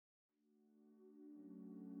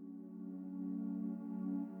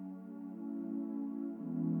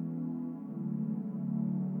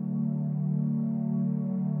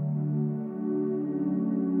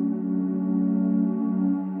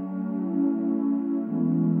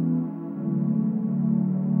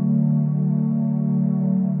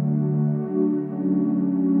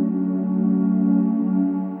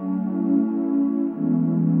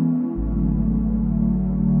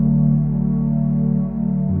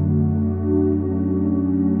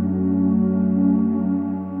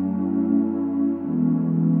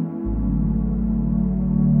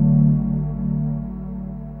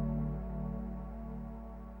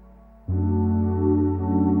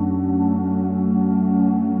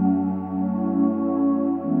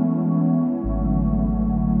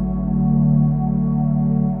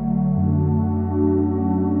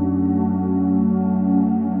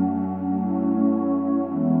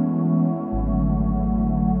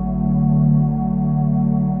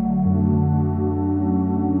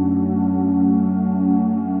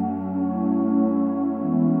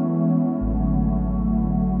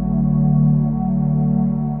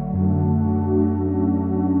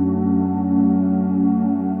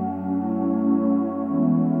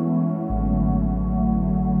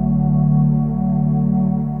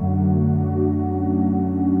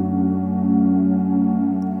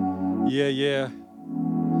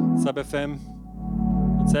Sub FM.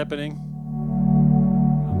 What's happening?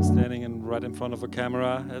 I'm standing right in front of a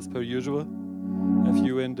camera as per usual. If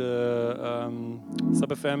you in the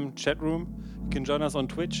Sub FM chat room, you can join us on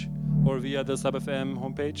Twitch or via the Sub FM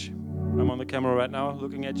homepage. I'm on the camera right now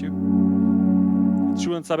looking at you. It's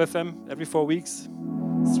true on Sub FM every 4 weeks,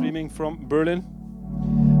 streaming from Berlin.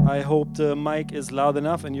 I hope the mic is loud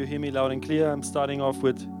enough and you hear me loud and clear. I'm starting off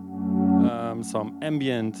with some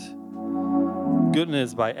ambient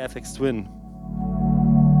goodness by FX Twin.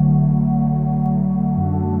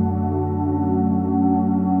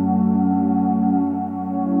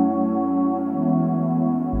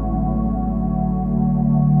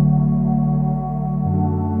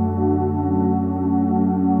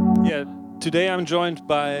 Yeah, today I'm joined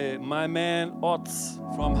by my man Otz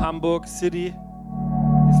from Hamburg City.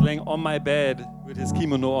 He's laying on my bed with his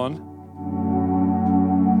kimono on.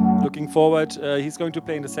 Looking forward. He's going to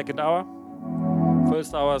play in the second hour.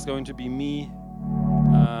 First hour is going to be me.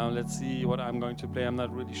 Let's see what I'm going to play. I'm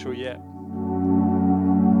not really sure yet.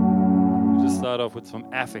 We'll just start off with some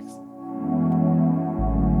affix.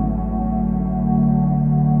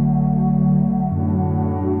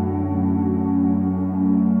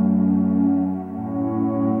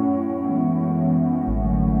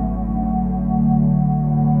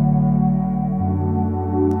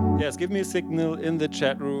 Yes, give me a signal in the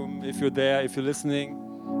chat room if you're there, if you're listening.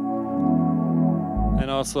 And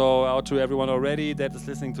also out to everyone already that is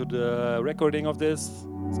listening to the recording of this.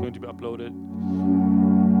 It's going to be uploaded.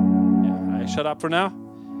 Yeah, I shut up for now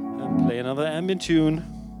and play another ambient tune.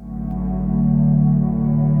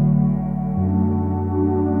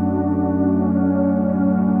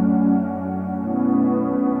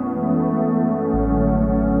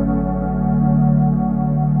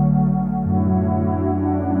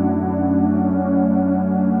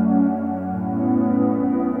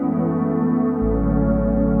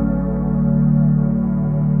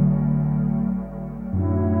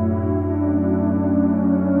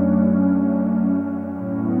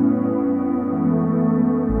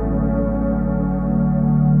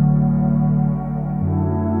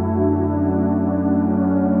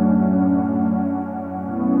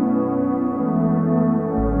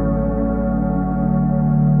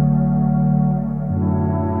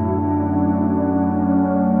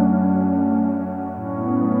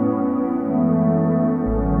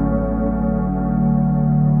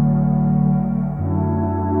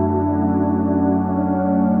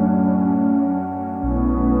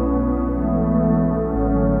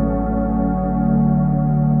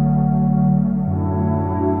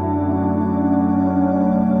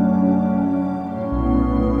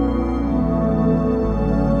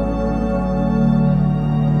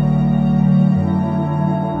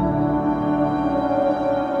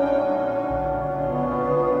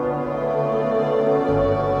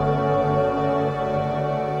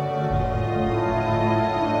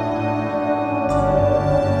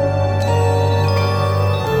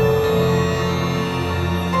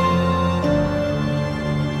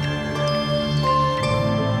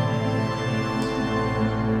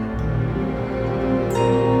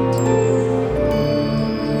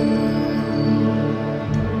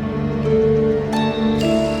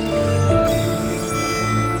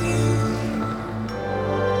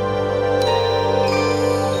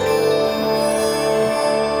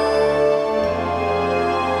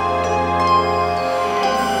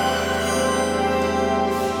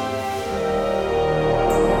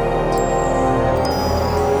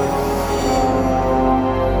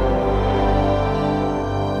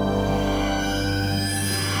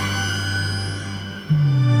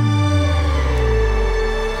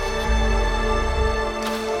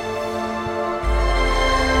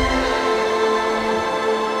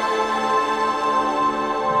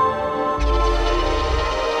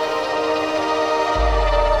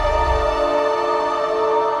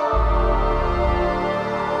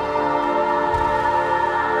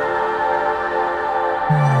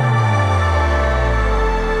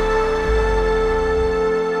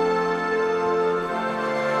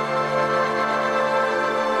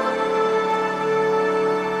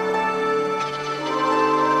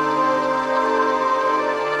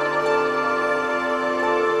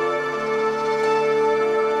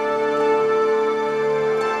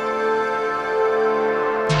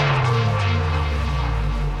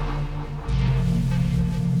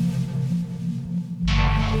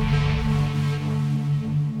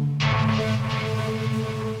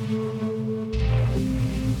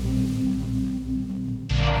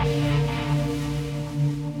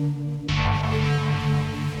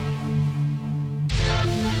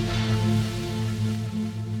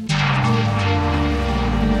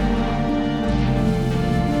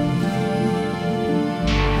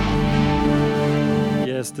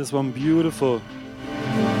 this one beautiful.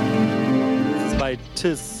 This is by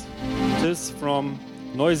Tis. Tis from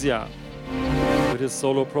Noisia with his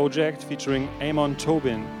solo project featuring Amon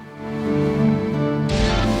Tobin.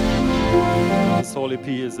 This whole EP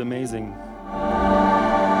is amazing.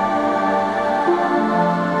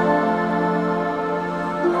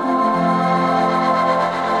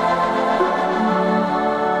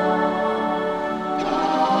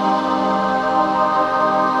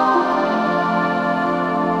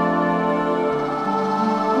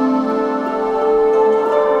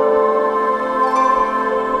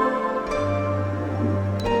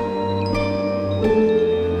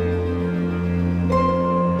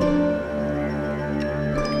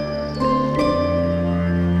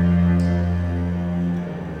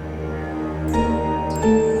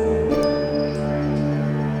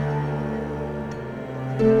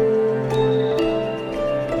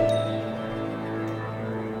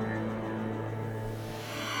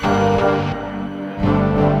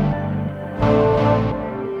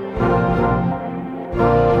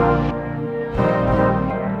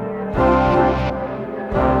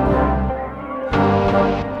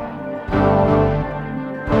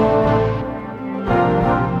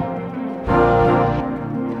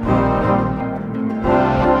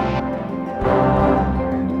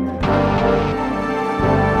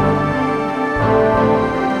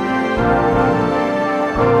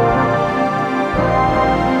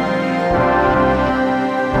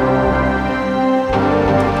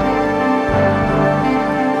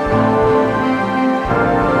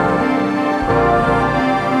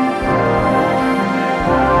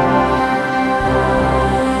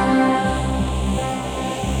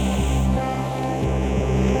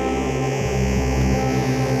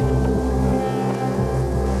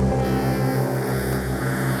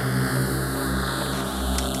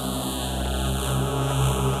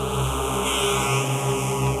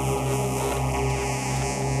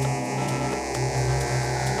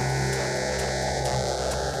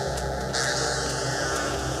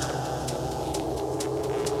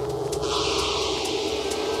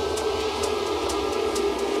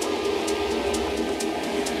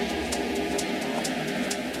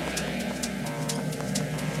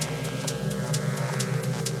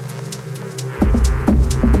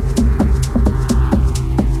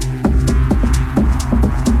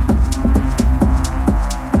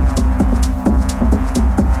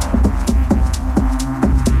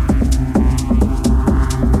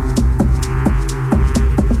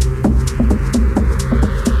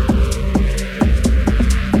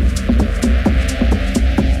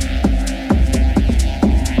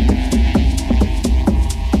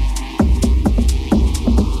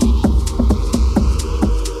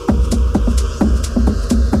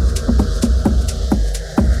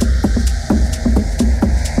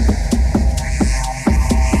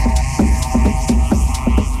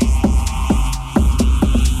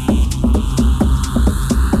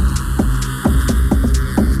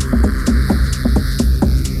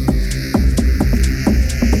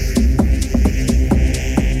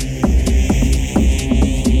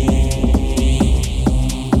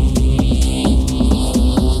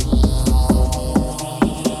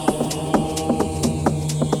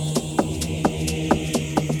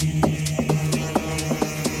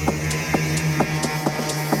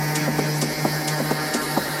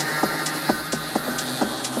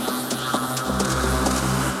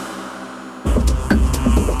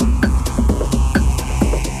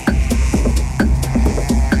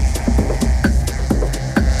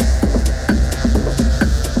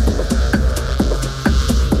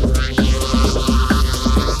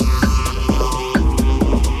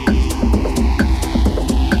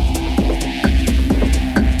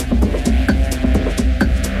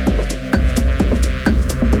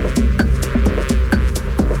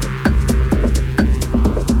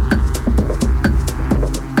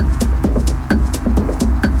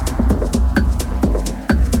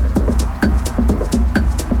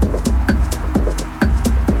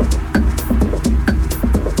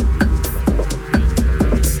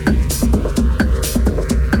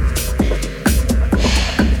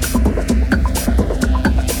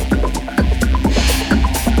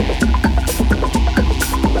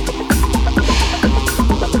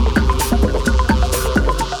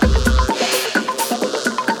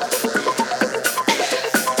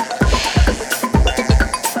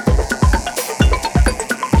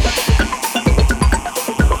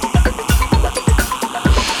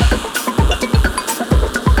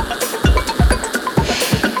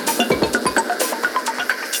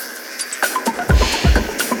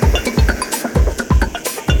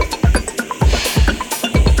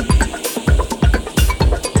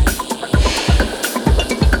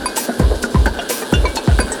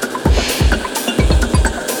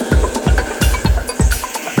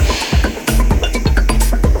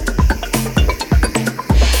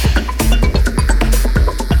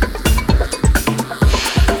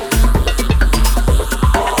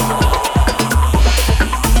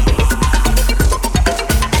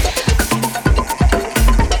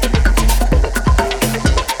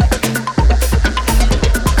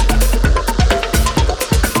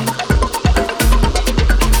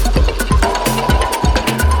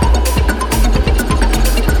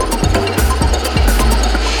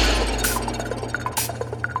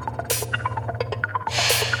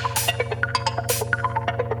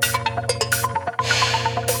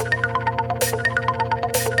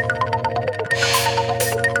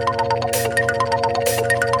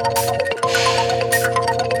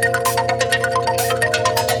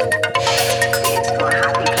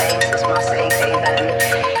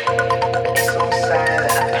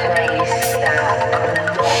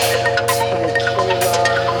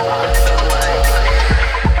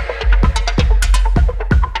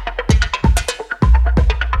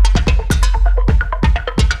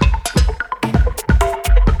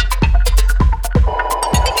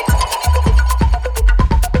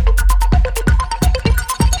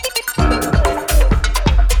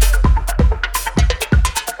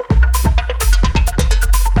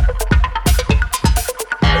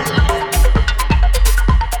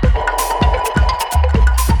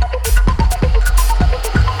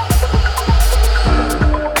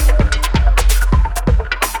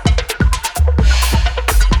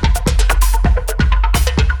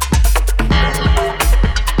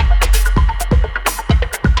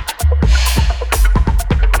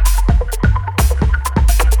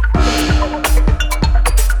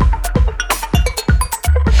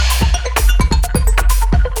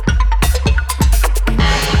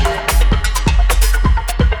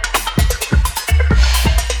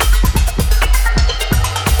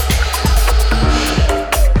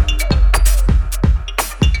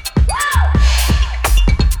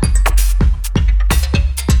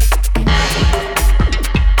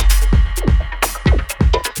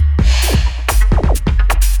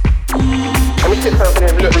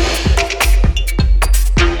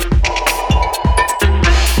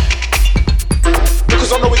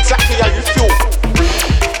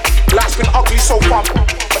 so far,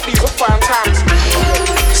 but these are fine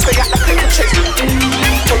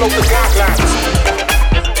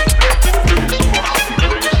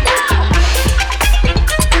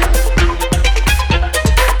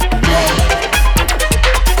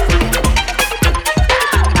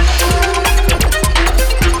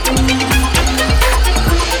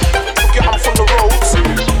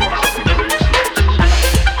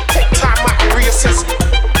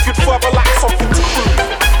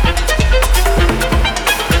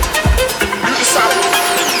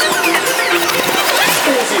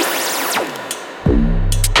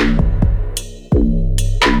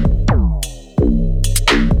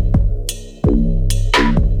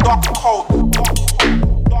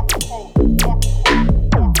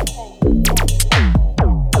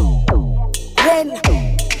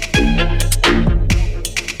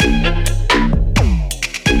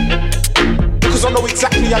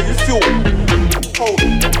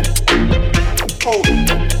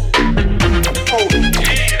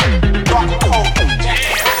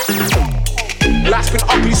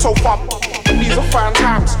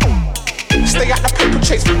times. Stay at the paper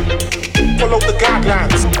chase, follow the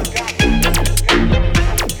guidelines.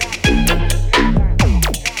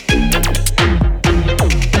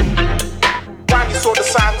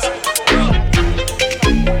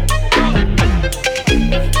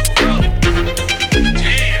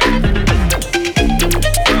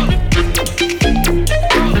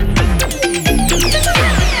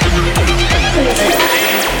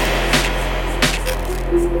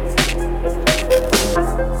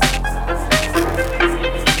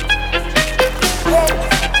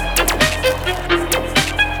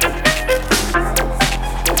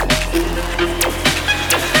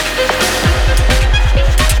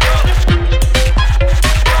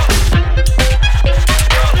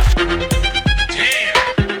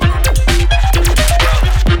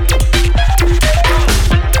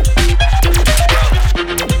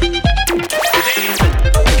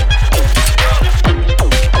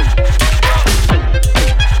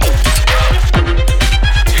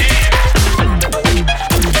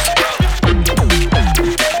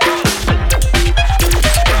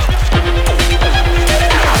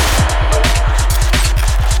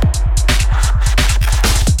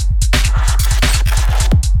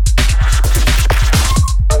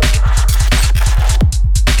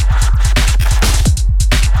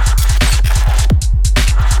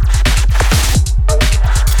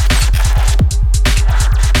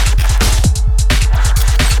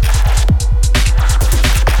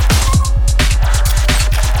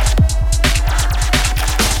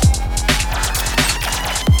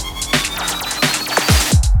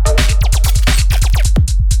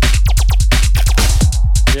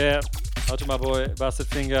 Busted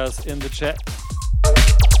Fingers in the chat.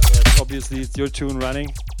 Yes, obviously it's your tune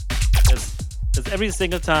running. As every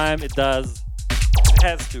single time it does. It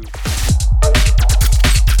has to.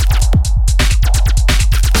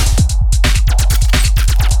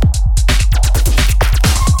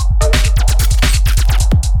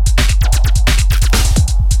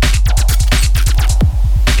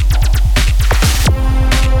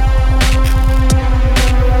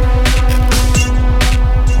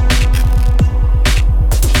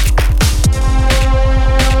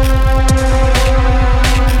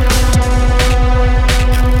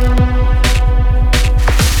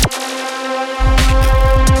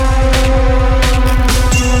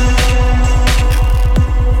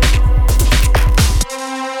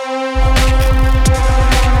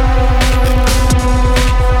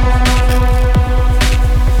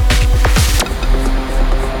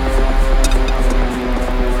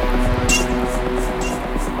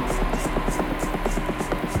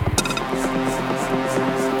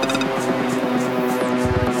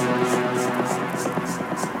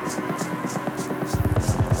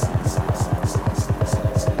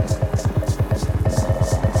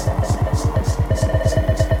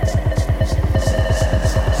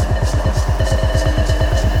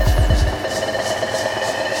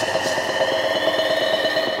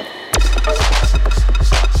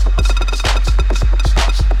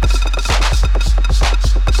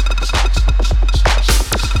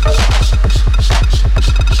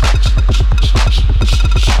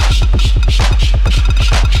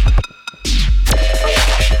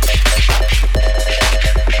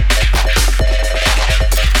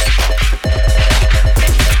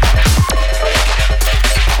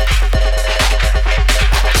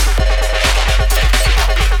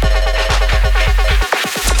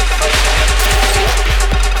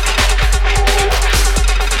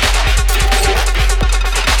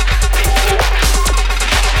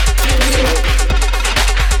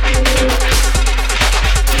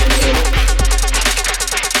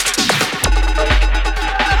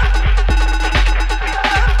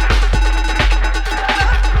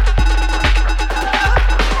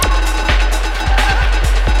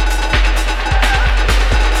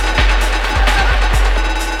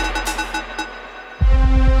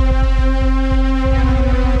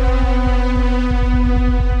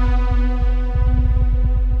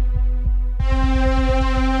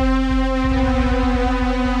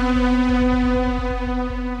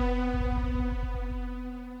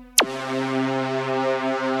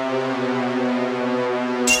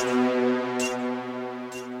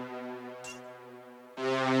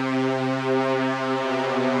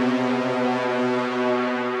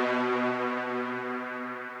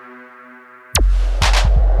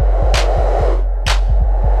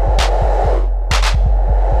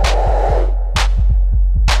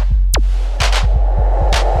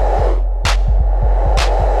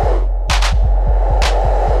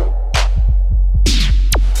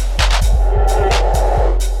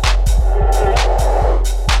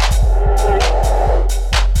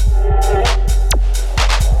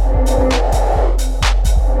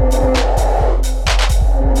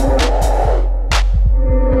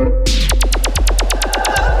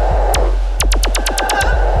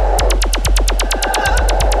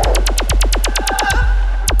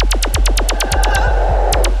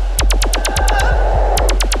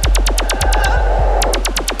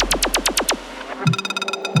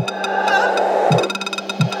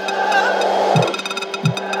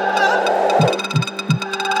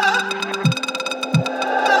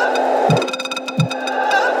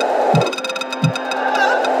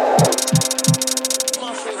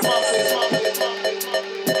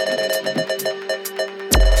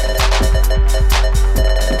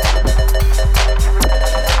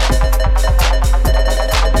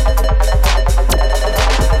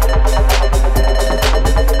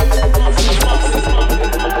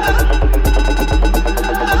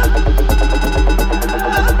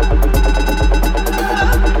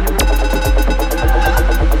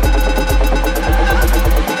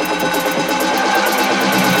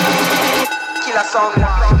 That's all.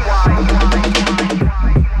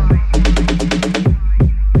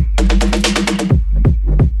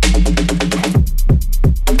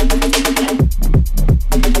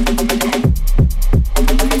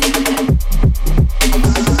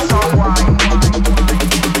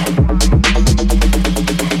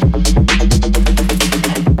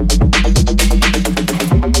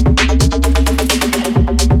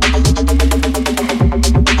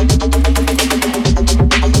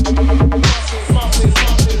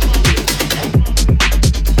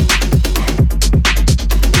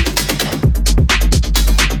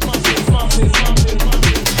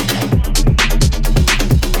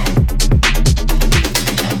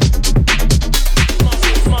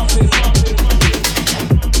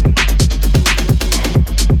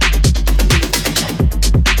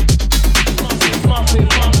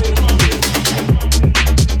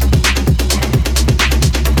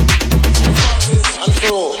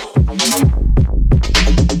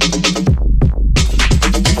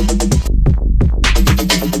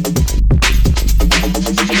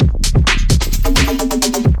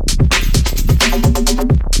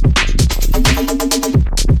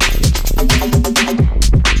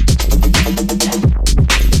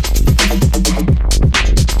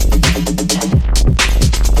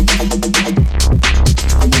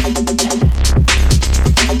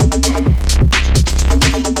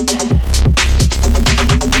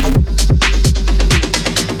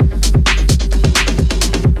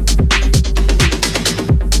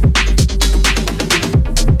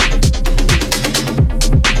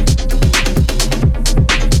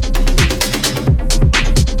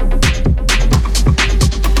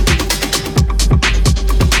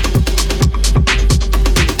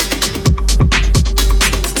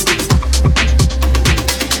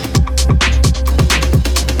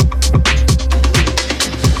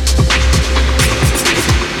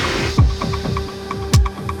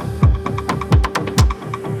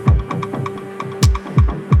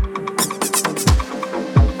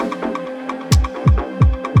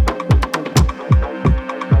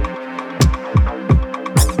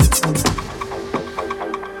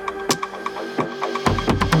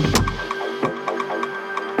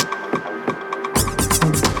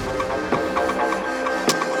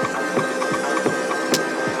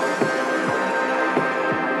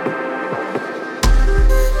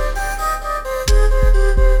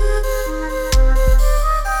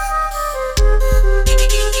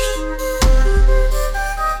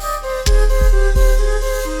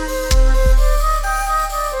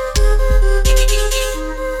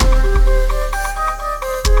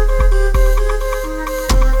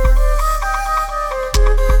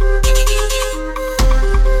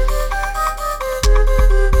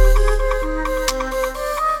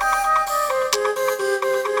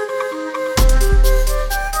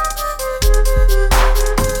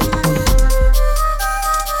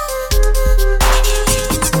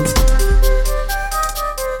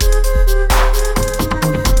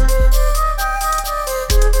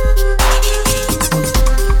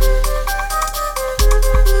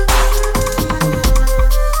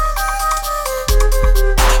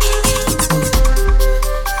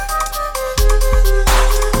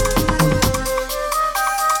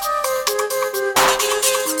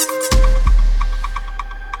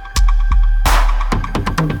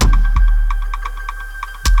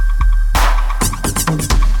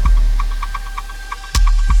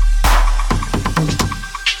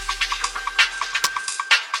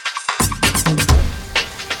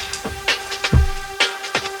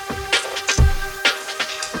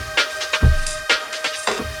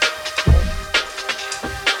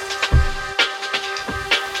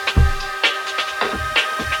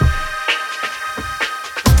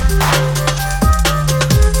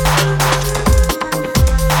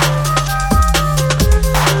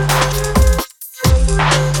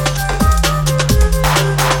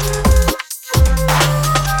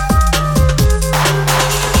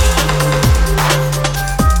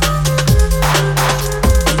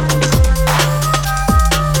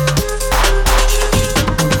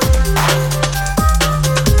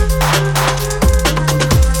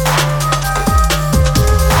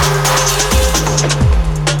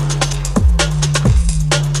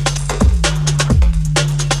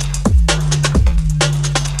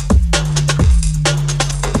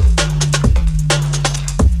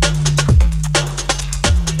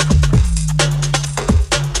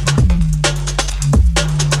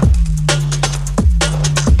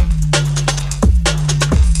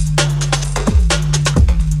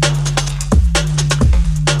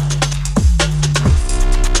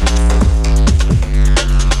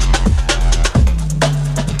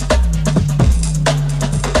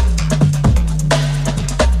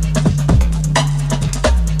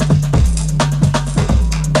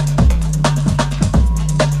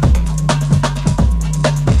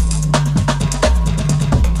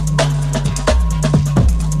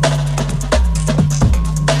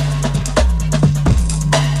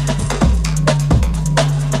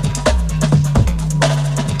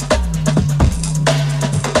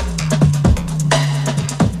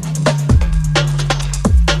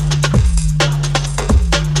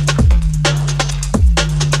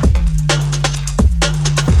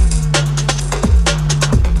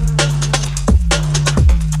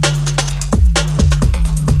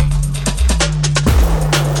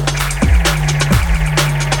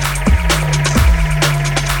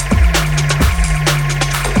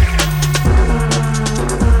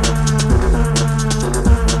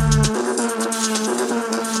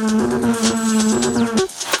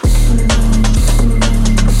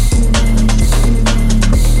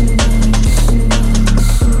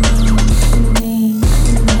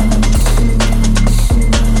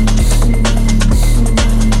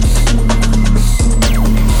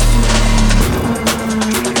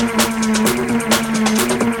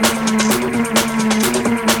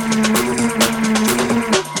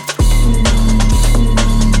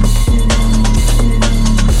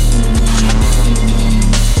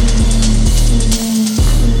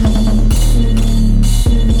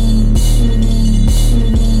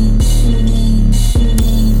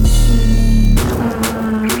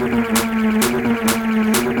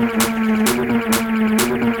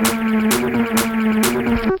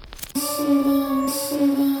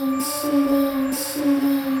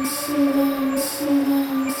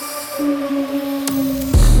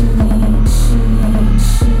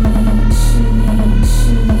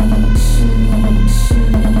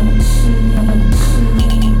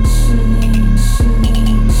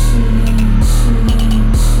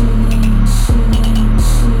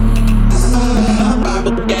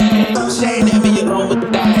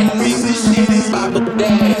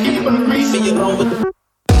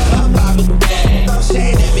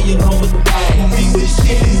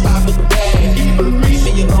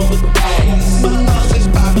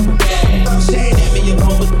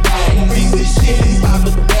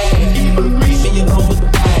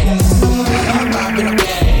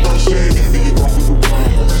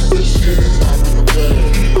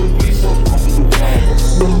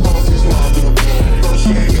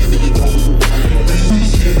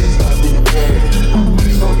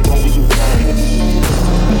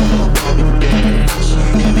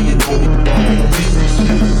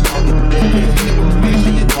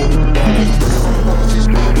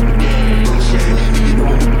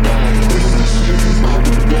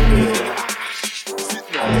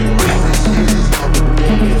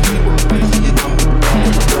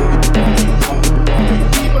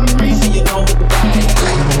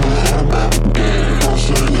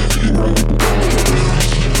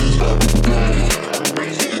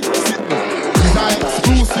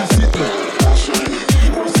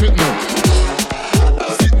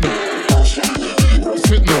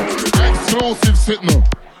 sit now.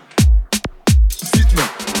 Sit now.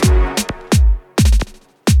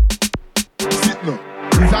 Sit now.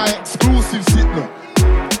 These are exclusive, sit now.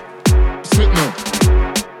 Sit now.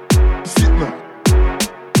 Sit now.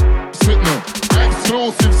 Sit now.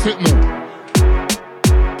 Exclusive, sit now.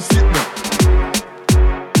 Sit now.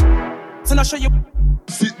 Can I show you?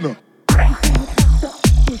 Sit now.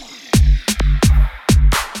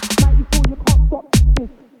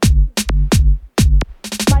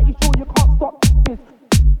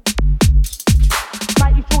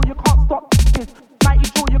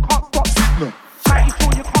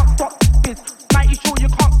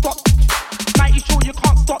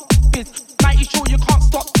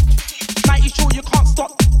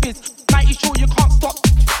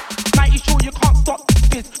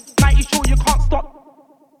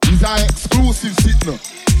 These are exclusive, sit now.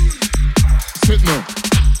 Sit now.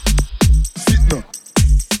 Sit now.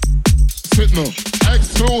 Sit now.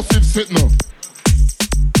 Exclusive, sit now.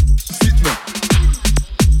 Sit now.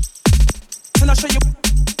 Can I show you?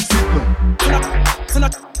 Sit now. Can I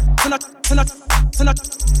show you? Can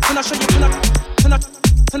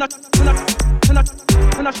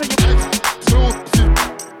I show you? Exclusive.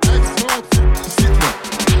 Exclusive, sit now.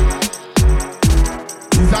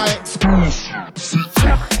 These are exclusive.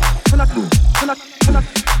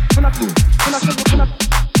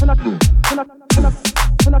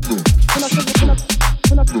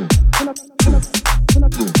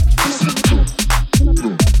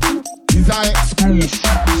 These are exclusive.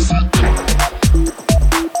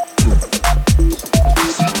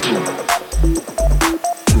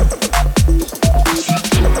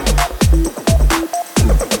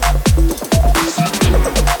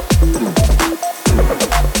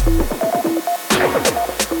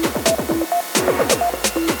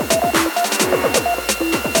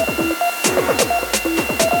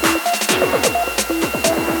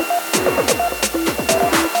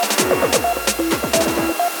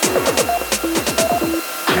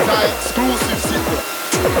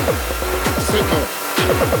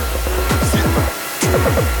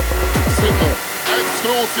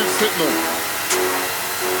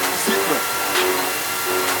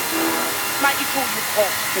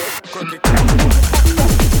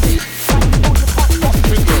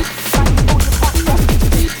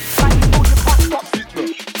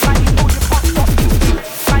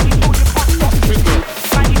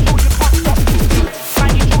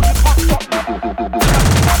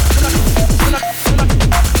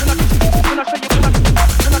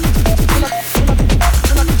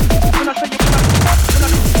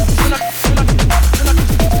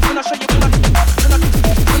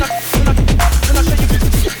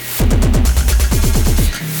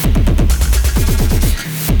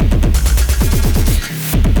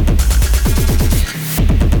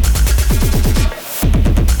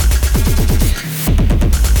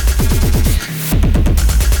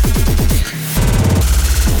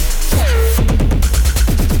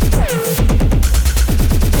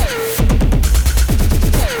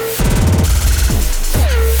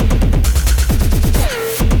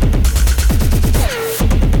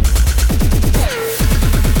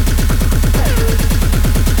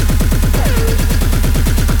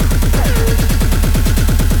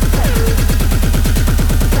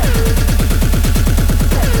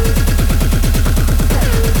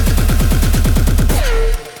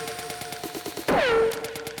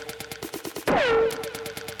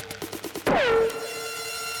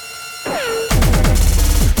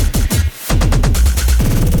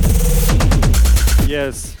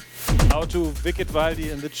 Yes. How to Wicked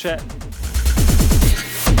Waldi in the chat.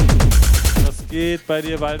 Was geht bei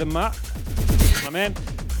dir, Waldemar? Amen.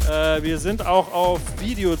 Wir sind auch auf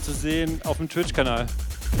Video zu sehen auf dem Twitch-Kanal.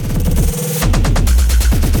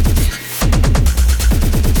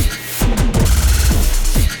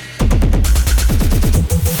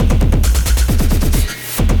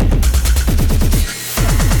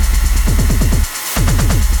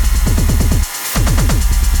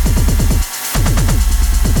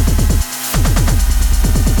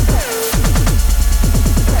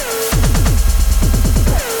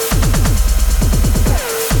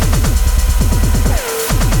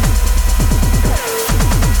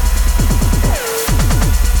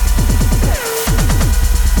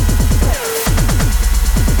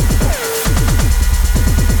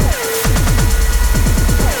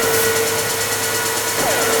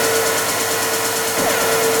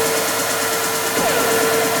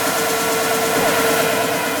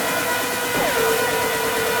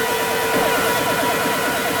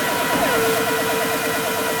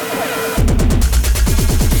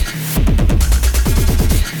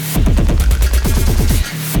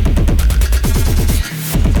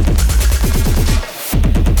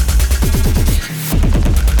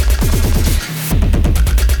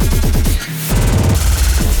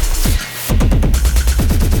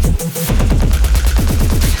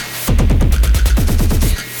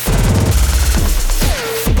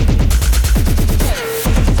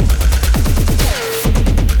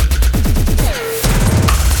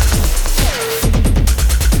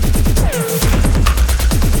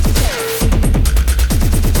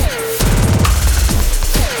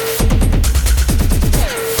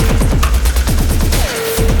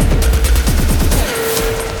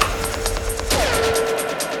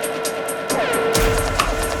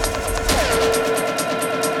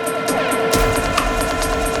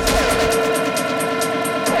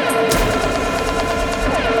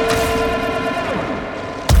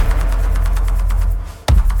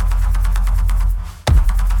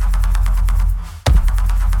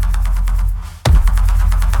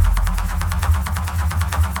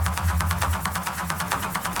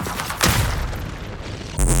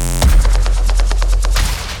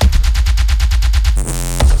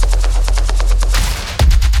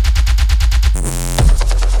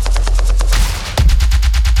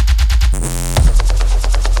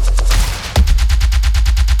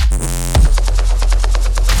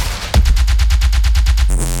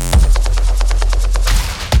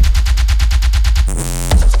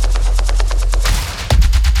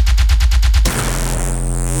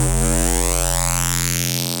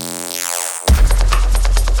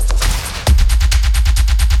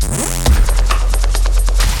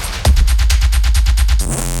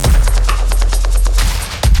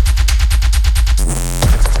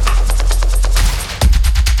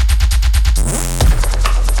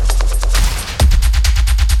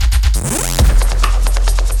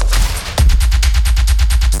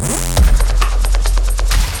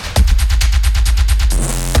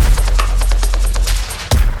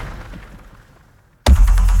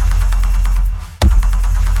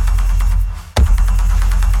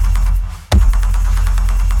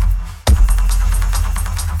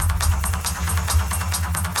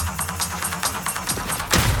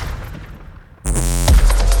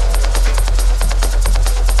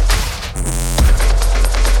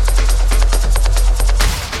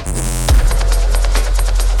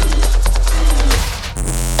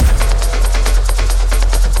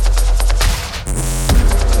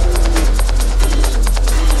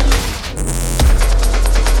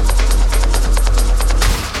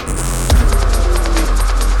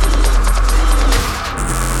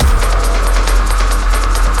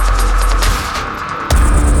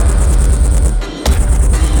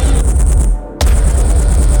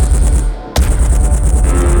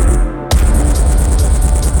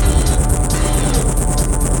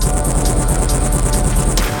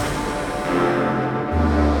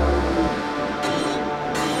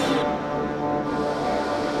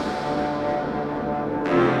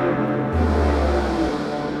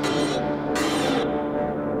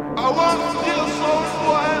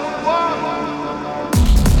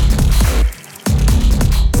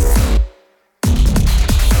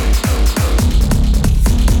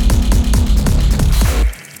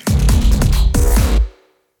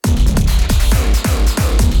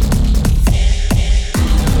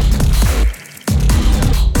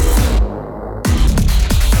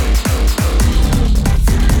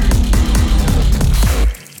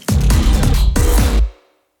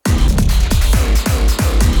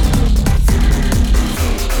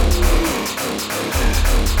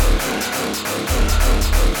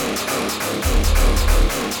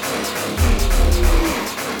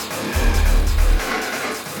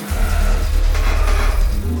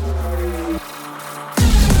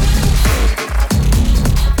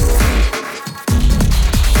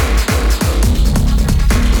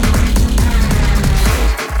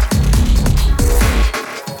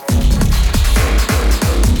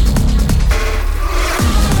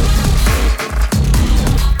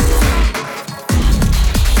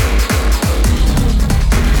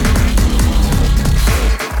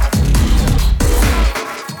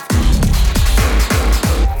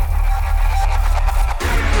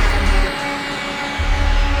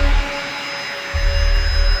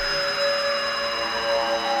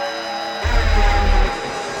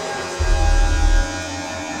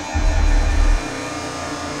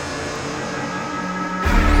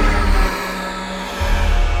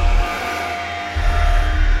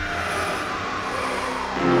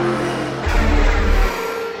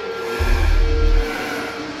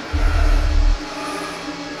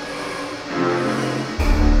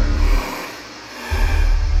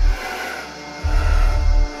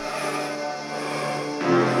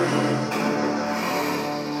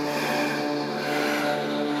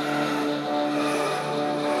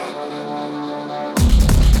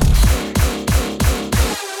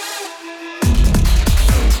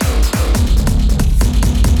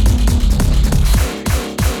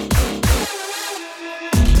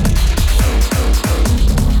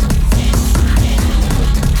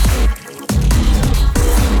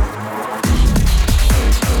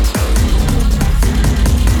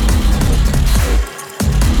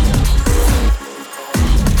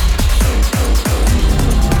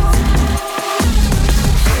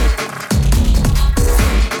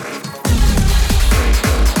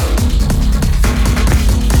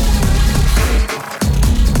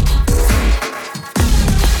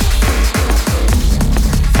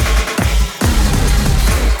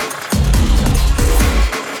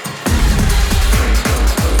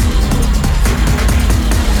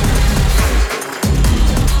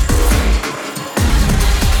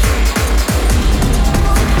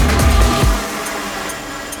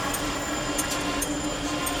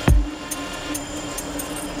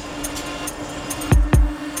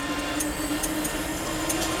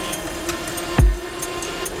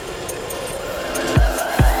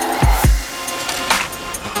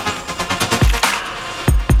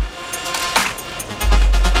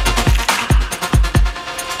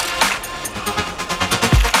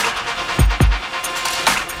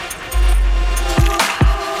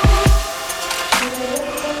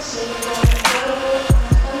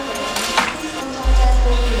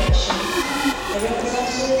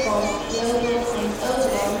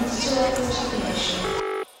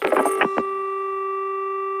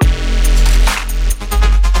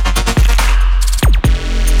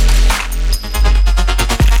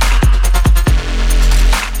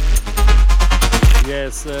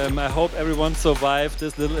 guys. I hope everyone survived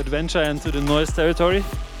this little adventure into the noise territory.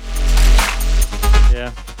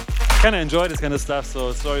 Yeah, kind of enjoy this kind of stuff,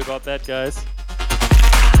 so sorry about that, guys.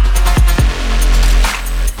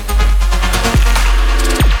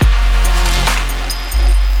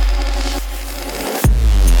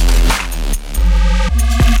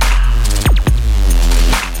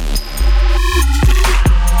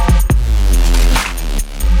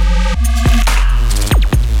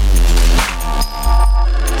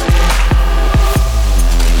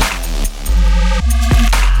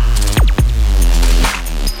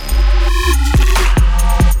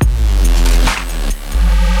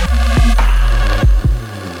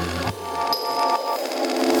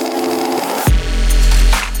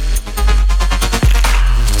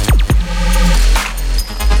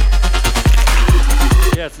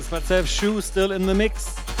 Myself, Shu still in the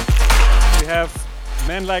mix. We have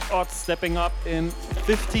Men Like Odds stepping up in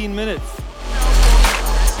 15 minutes.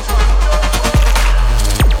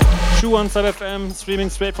 Shu on SubFM, streaming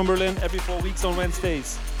straight from Berlin every 4 weeks on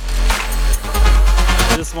Wednesdays.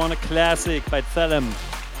 This one a classic by Thelem.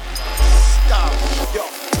 Stop. Yo.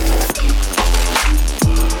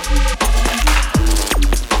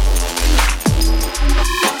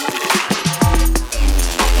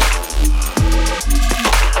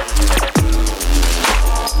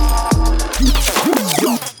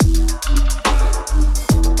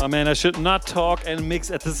 Oh man, I should not talk and mix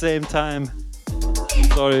at the same time.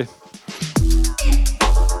 Sorry.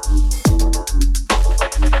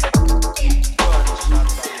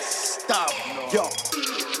 Stop. Yo.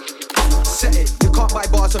 Set it. You can't buy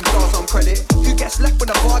bars and flowers on credit. Who gets left when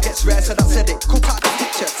the bar gets rare? So that said it. Cook out the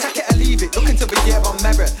picture. Take it or leave it. Look into the year on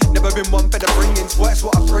merit. Never been one for the bringings. Work's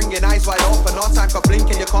what I'm bringing. Eyes wide open. No time for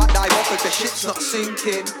blinking. You can't dive off if the shit's not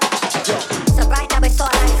sinking. Yo. So right now it's all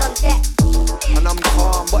hands on deck. And I'm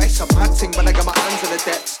calm, but it's a mad thing when I got my hands on the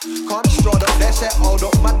decks. Can't stroll up, they're set hold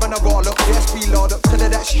up. Mad when I roll up, DSP load up. Till the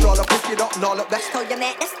deck stroll up, if you don't know up, let's Told you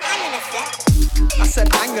mate, this hang in a sec. I said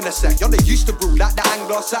hang on a sec, y'all they used to brew like the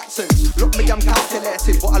Anglo-Saxons. Look me, I'm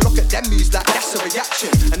calculated, but I look at them moves like that's a reaction.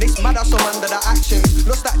 And it's mad how some under the actions.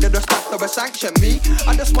 Looks like they're just after a sanction. Me,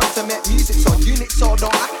 I just want to make music so units so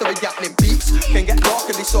don't have to react in beats. Can get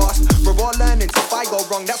locally sourced. We're all learning, so if I go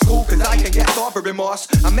wrong, that's cool, cause I can get sober remorse.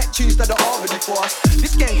 I met tunes that are already forced.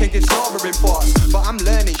 This game can get sobering force. But I'm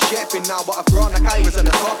learning, shaping now, but I've grown like I was in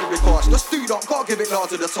a top course. Just do don't go give it low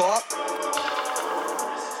to the top.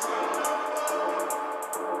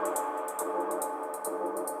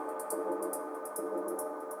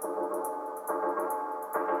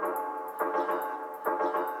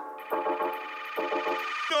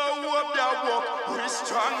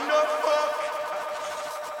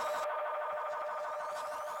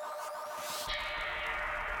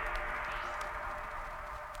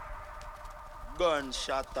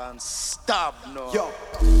 Gunshot and stab no. Yo,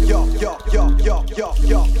 yo, yo, yo, yo, yo,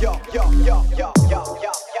 yo, yo, yo, yo, yo, yo,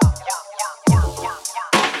 yo.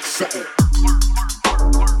 Set it.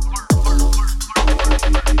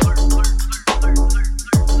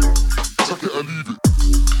 Take it or leave it.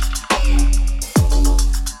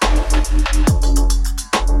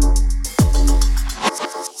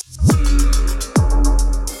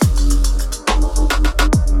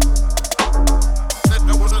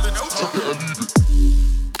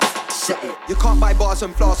 You can't buy bars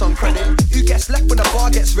and flaws on credit. Who gets left when the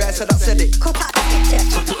bar gets rare? So that said it. Cook out the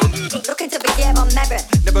picture. Look into the year on merit.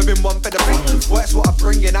 Never been one for the bringing. Work's what I'm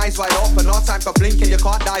bringing. Eyes wide open. No time for blinking. You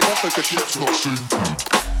can't dive off with the shit's not sinking.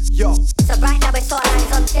 Yo. So right now it's all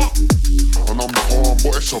hands on deck. And I'm calm,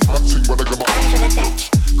 but it's a mad thing when I get my Hands on the deck.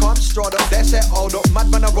 Can't stroll up, they're set hold up.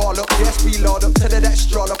 Mad when I roll up, DSP load up. Till the deck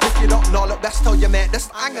stroll up, if you don't know up, let's tell you mate, this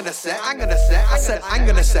I'm gonna set. I said I'm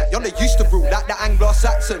gonna set. Y'all they used to brew like the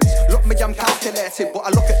Anglo-Saxons. Look me, I'm calculated, but I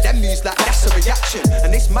look at them moves like that's a reaction.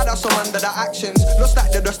 And it's mad how some under the actions. Looks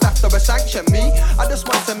like they're just after a sanction. Me, I just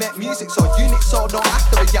want to make music so unique, so don't have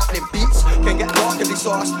to react in beats. Can get locally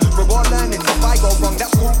sourced. We're all learning, so if I go wrong,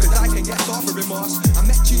 that's cool, cause I can get sober remorse. I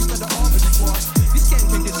met tunes that are already forced. This game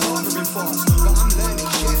can get sobering force. But I'm learning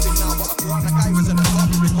shaping now, but I've grown like I was in a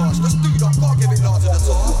robbery course. Just do not go give it low to the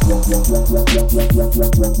top.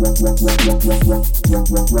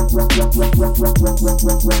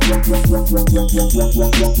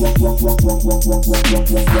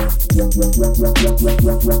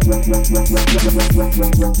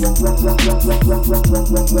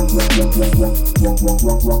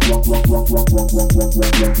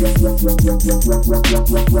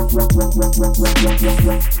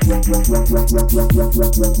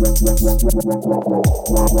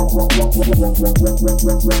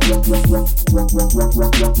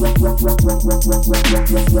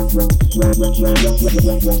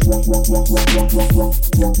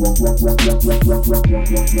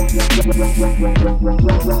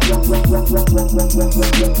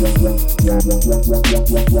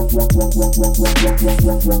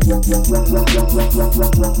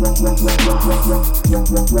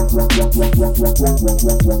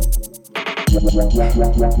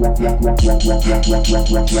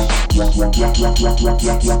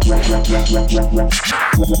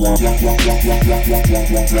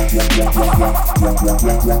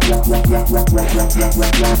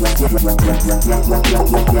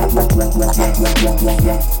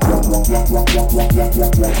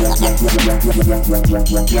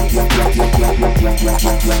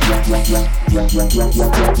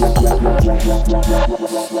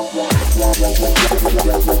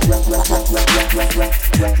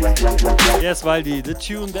 Yes, Valdi, the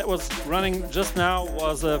tune that was running just now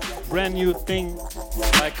was a brand new thing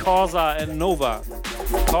by Corsa and Nova.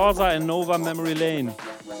 Corsa and Nova Memory Lane.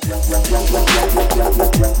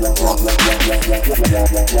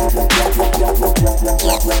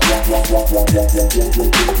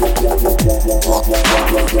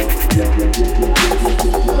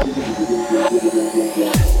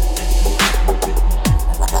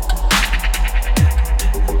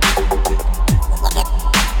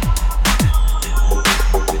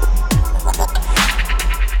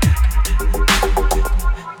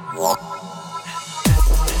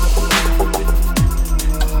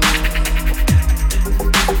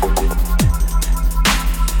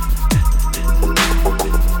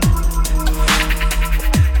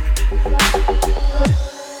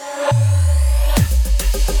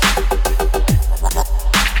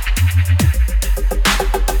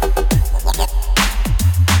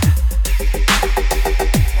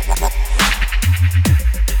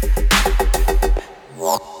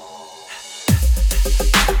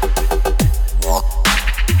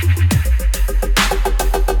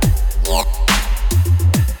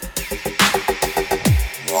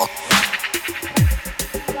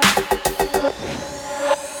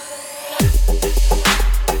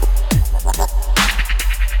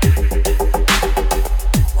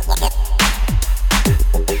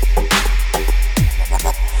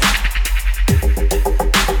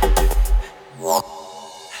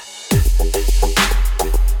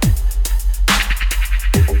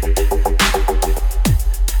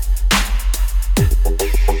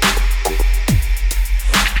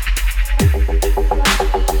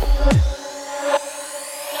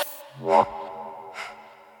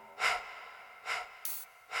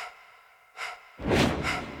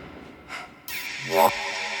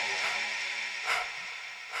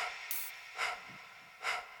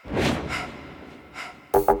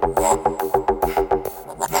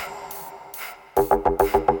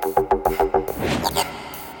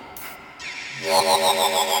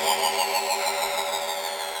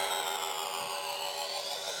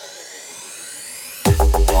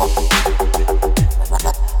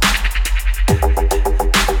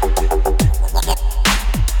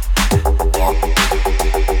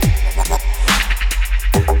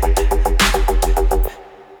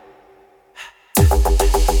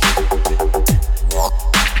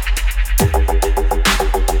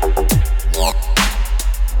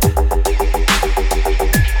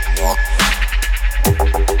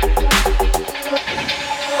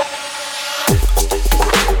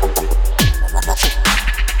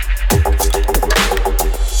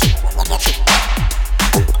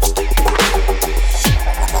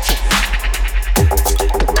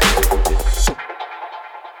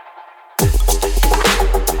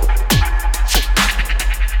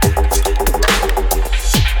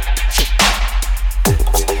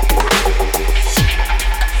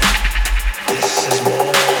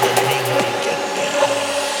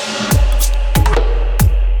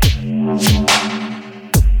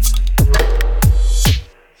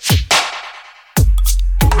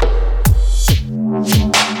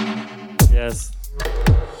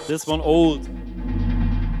 This one old.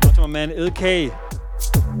 Not my man LK.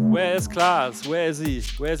 Where is Klaas? Where is he?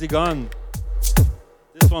 Where is he gone?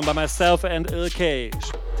 This one by myself and LK.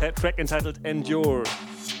 Track entitled Endure.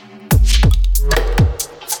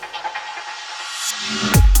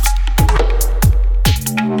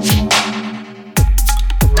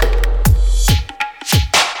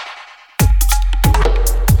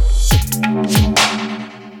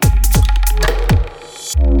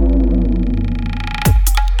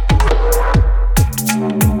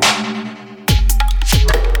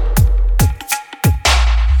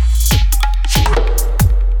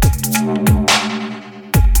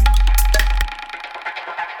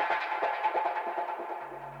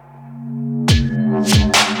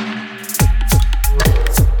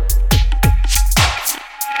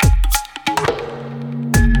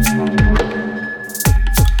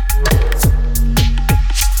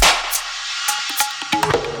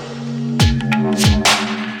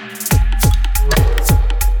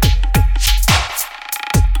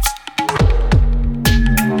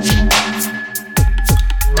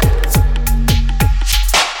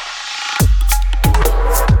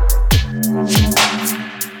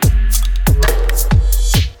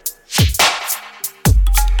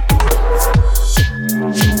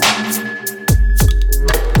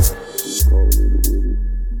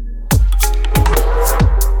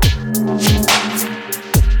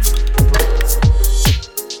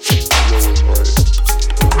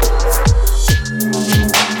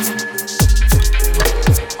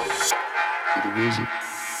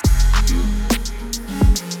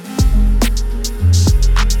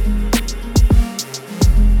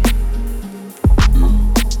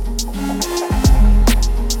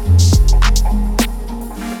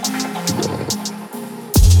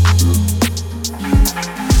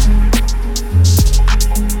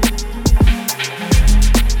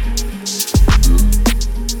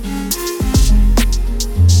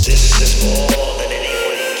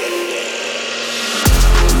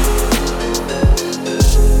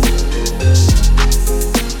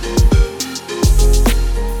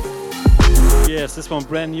 One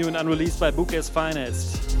brand new and unreleased by Buke's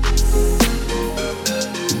Finest.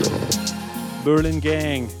 Berlin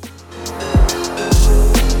Gang.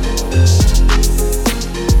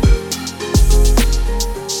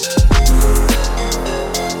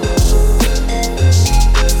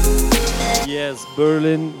 Yes,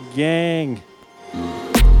 Berlin Gang.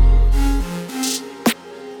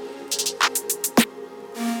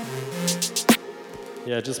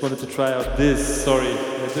 Yeah, I just wanted to try out this. Sorry,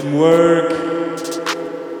 it didn't work.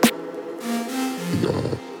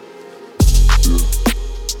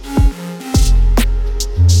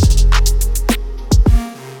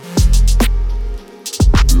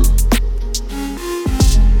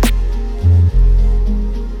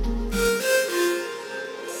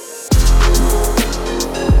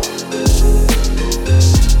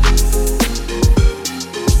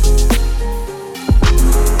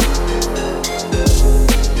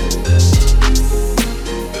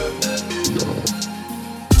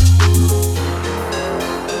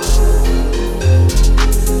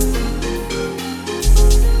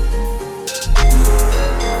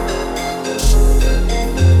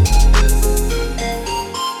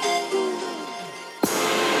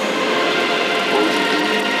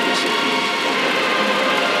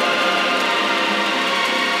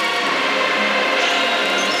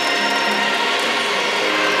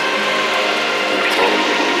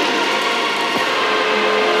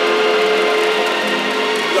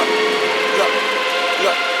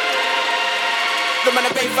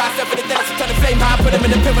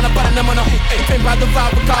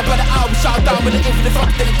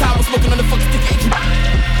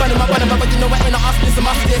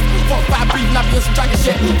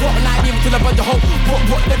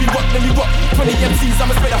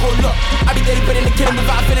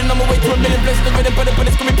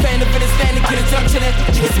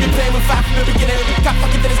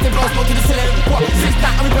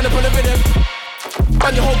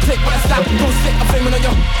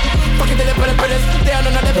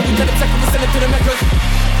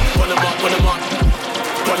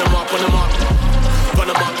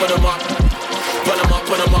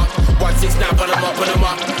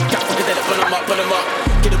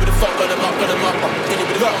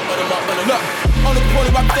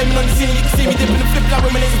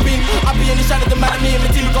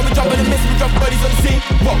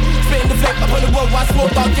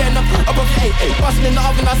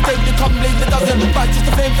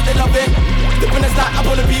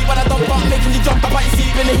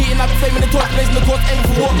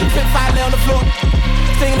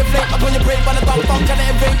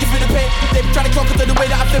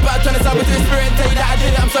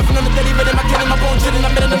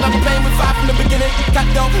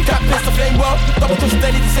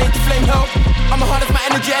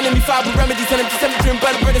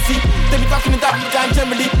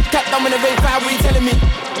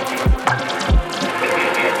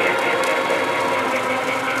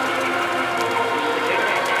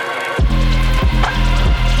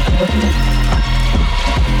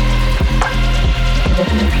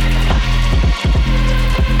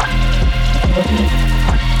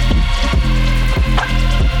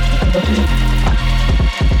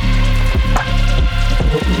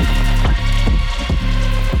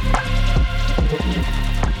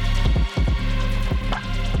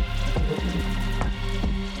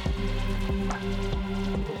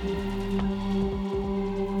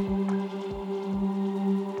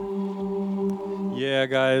 Yeah,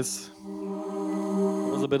 guys.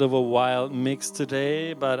 It was a bit of a wild mix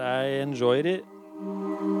today, but I enjoyed it.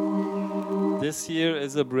 This here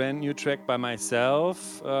is a brand new track by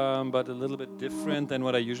myself, but a little bit different than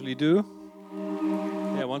what I usually do.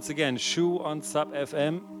 Yeah, once again, Shu on Sub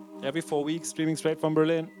FM every 4 weeks, streaming straight from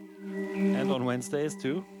Berlin, and on Wednesdays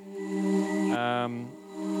too.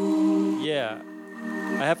 Yeah,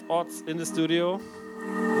 I have Odds in the studio.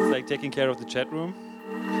 He's like taking care of the chat room.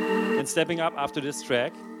 And stepping up after this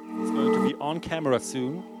track, he's going to be on camera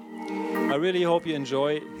soon. I really hope you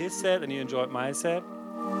enjoy his set and you enjoyed my set.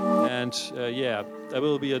 And yeah, there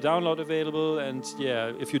will be a download available. And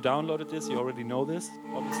yeah, if you downloaded this, you already know this,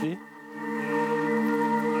 obviously.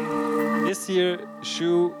 This here,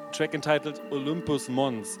 Shu, track entitled Olympus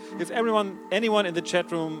Mons. If anyone in the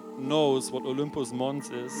chat room knows what Olympus Mons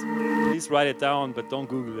is, please write it down, but don't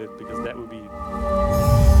Google it, because that would be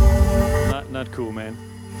not cool, man.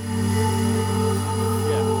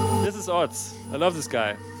 Yeah, this is Odds. I love this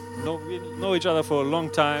guy. We know each other for a long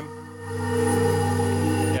time.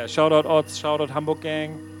 Yeah, shout out Odds, shout out Hamburg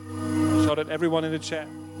Gang, shout out everyone in the chat.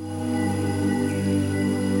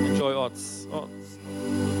 Enjoy Odds.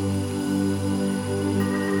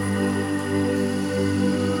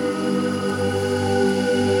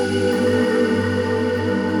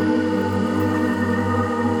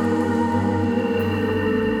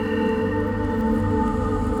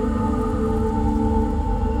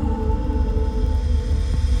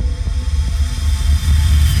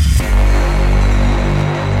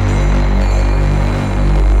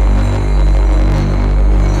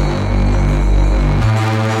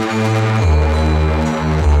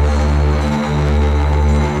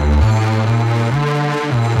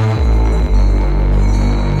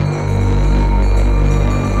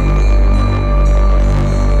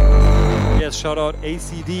 Shout out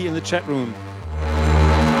ACD in the chat room.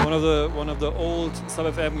 One of the old Sub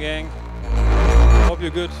FM gang. Hope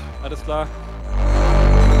you're good. Alles klar.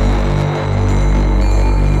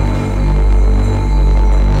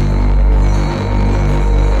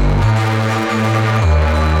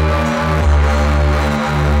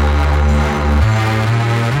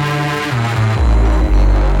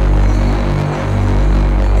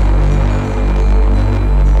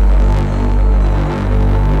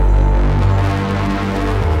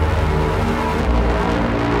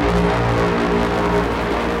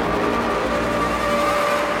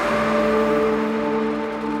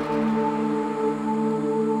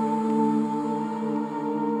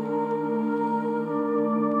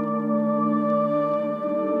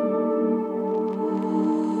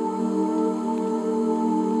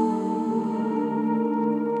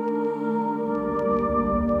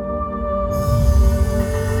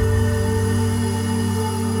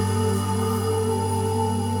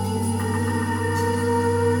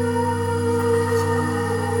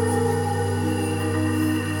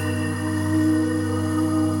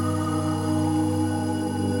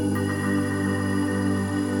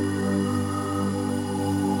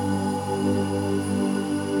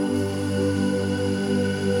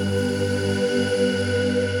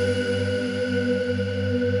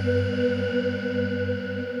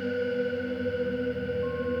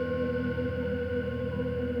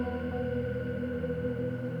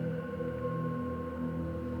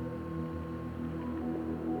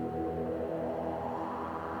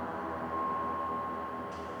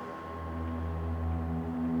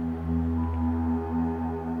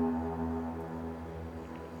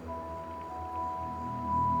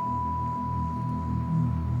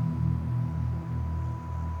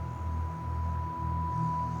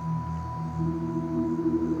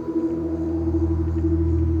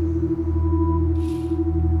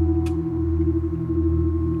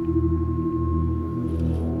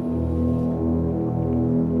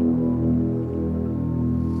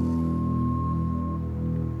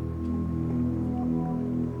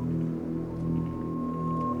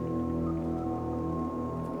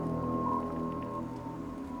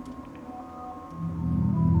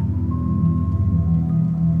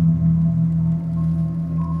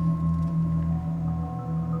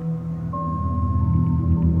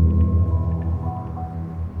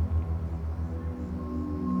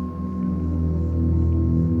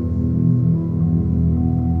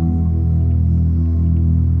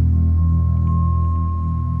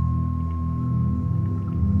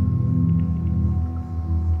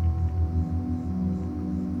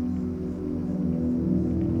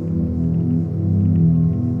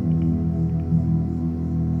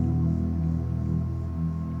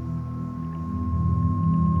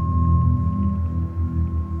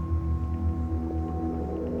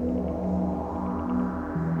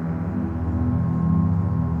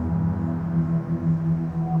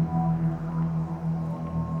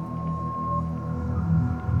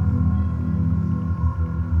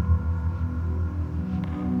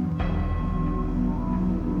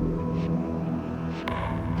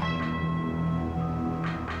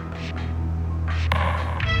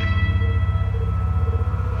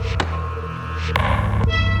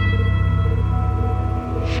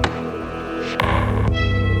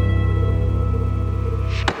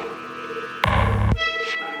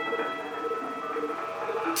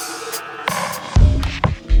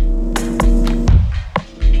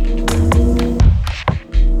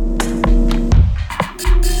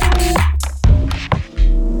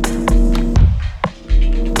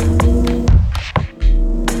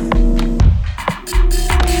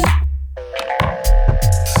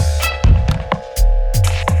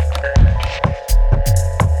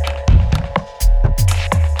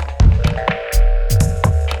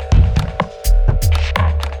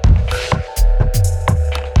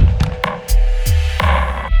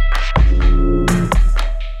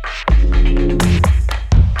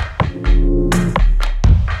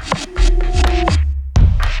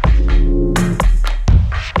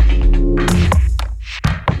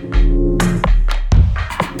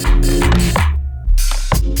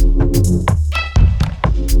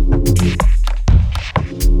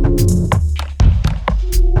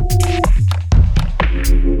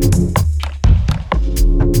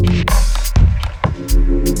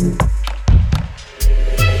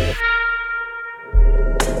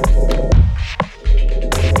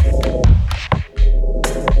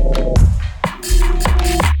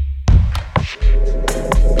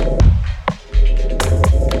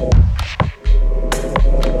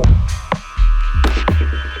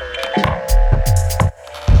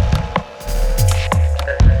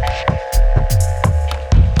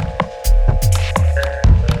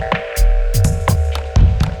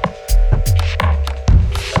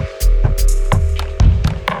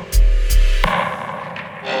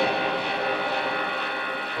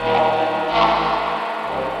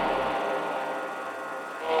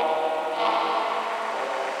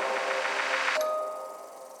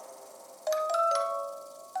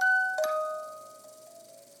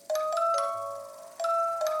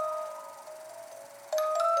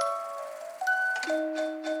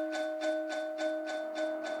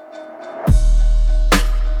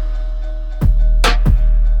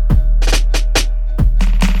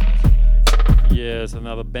 Yes,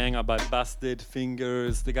 another banger by Busted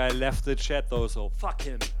Fingers. The guy left the chat though, so fuck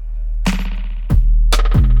him.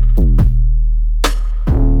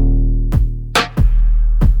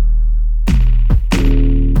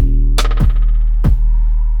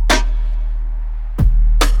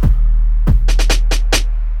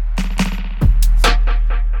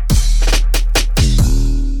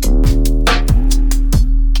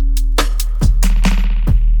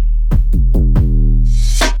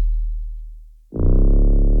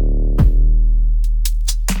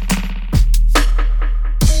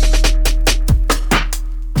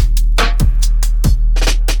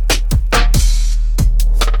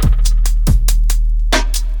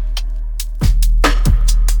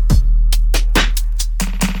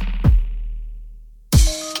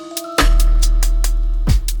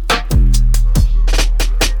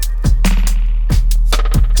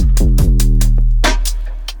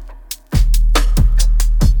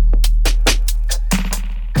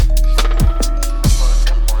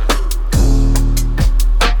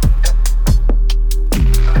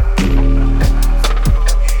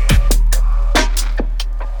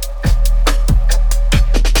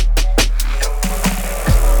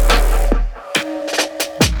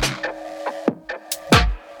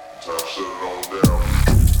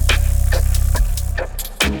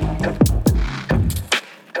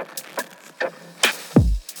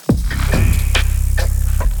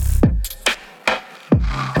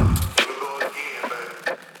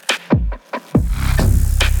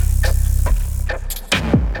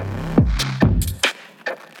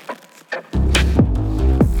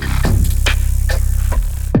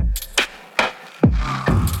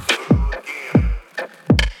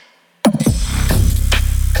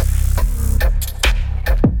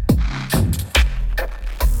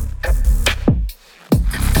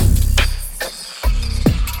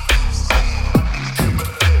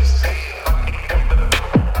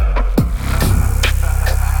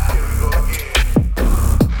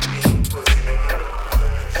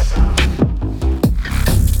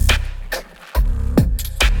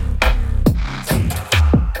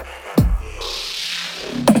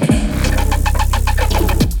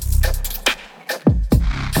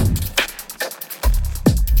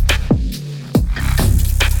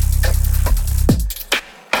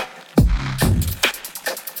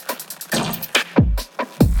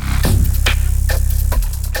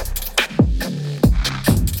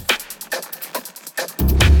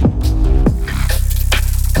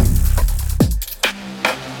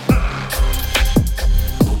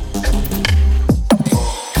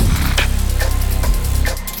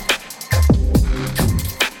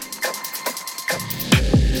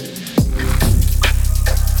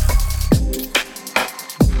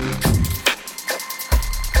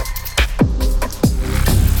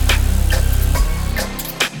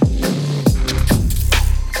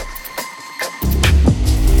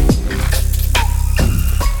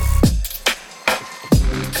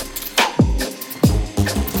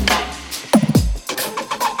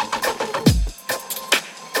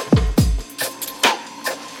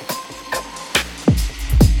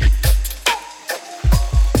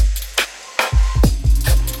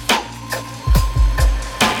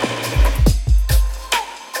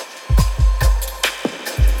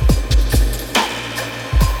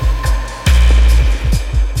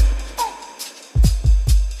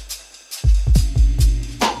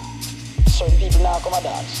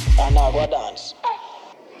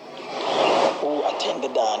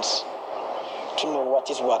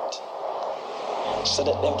 So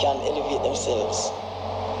that them can elevate themselves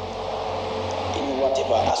in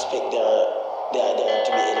whatever aspect they are there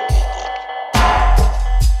to be elevated.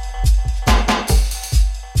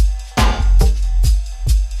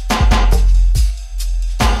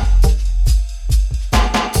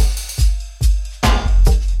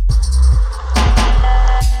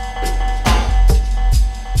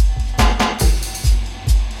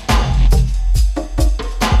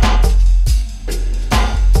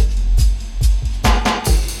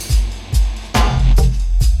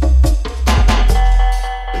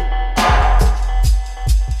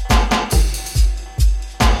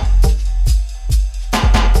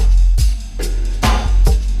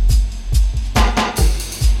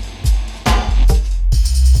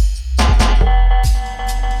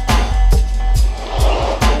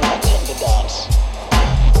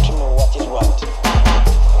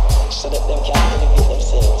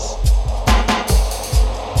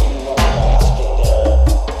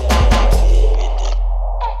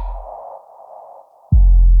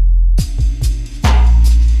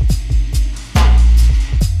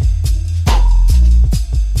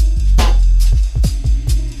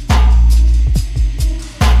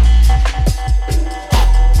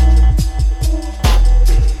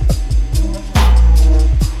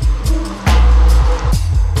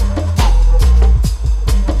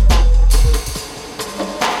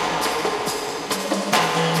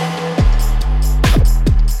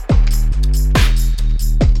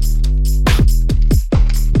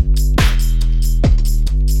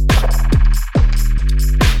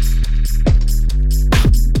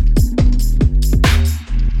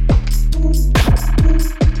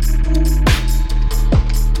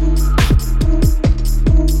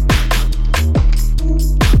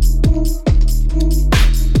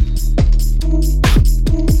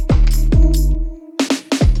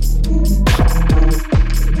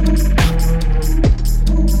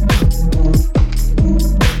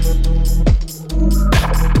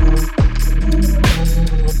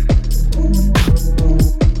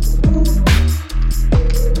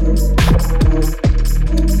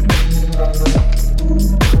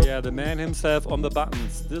 on the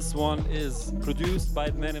buttons. This one is produced by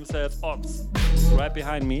the man himself, Ox, right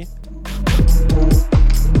behind me.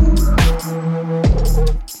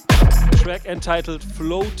 Track entitled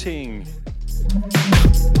Floating.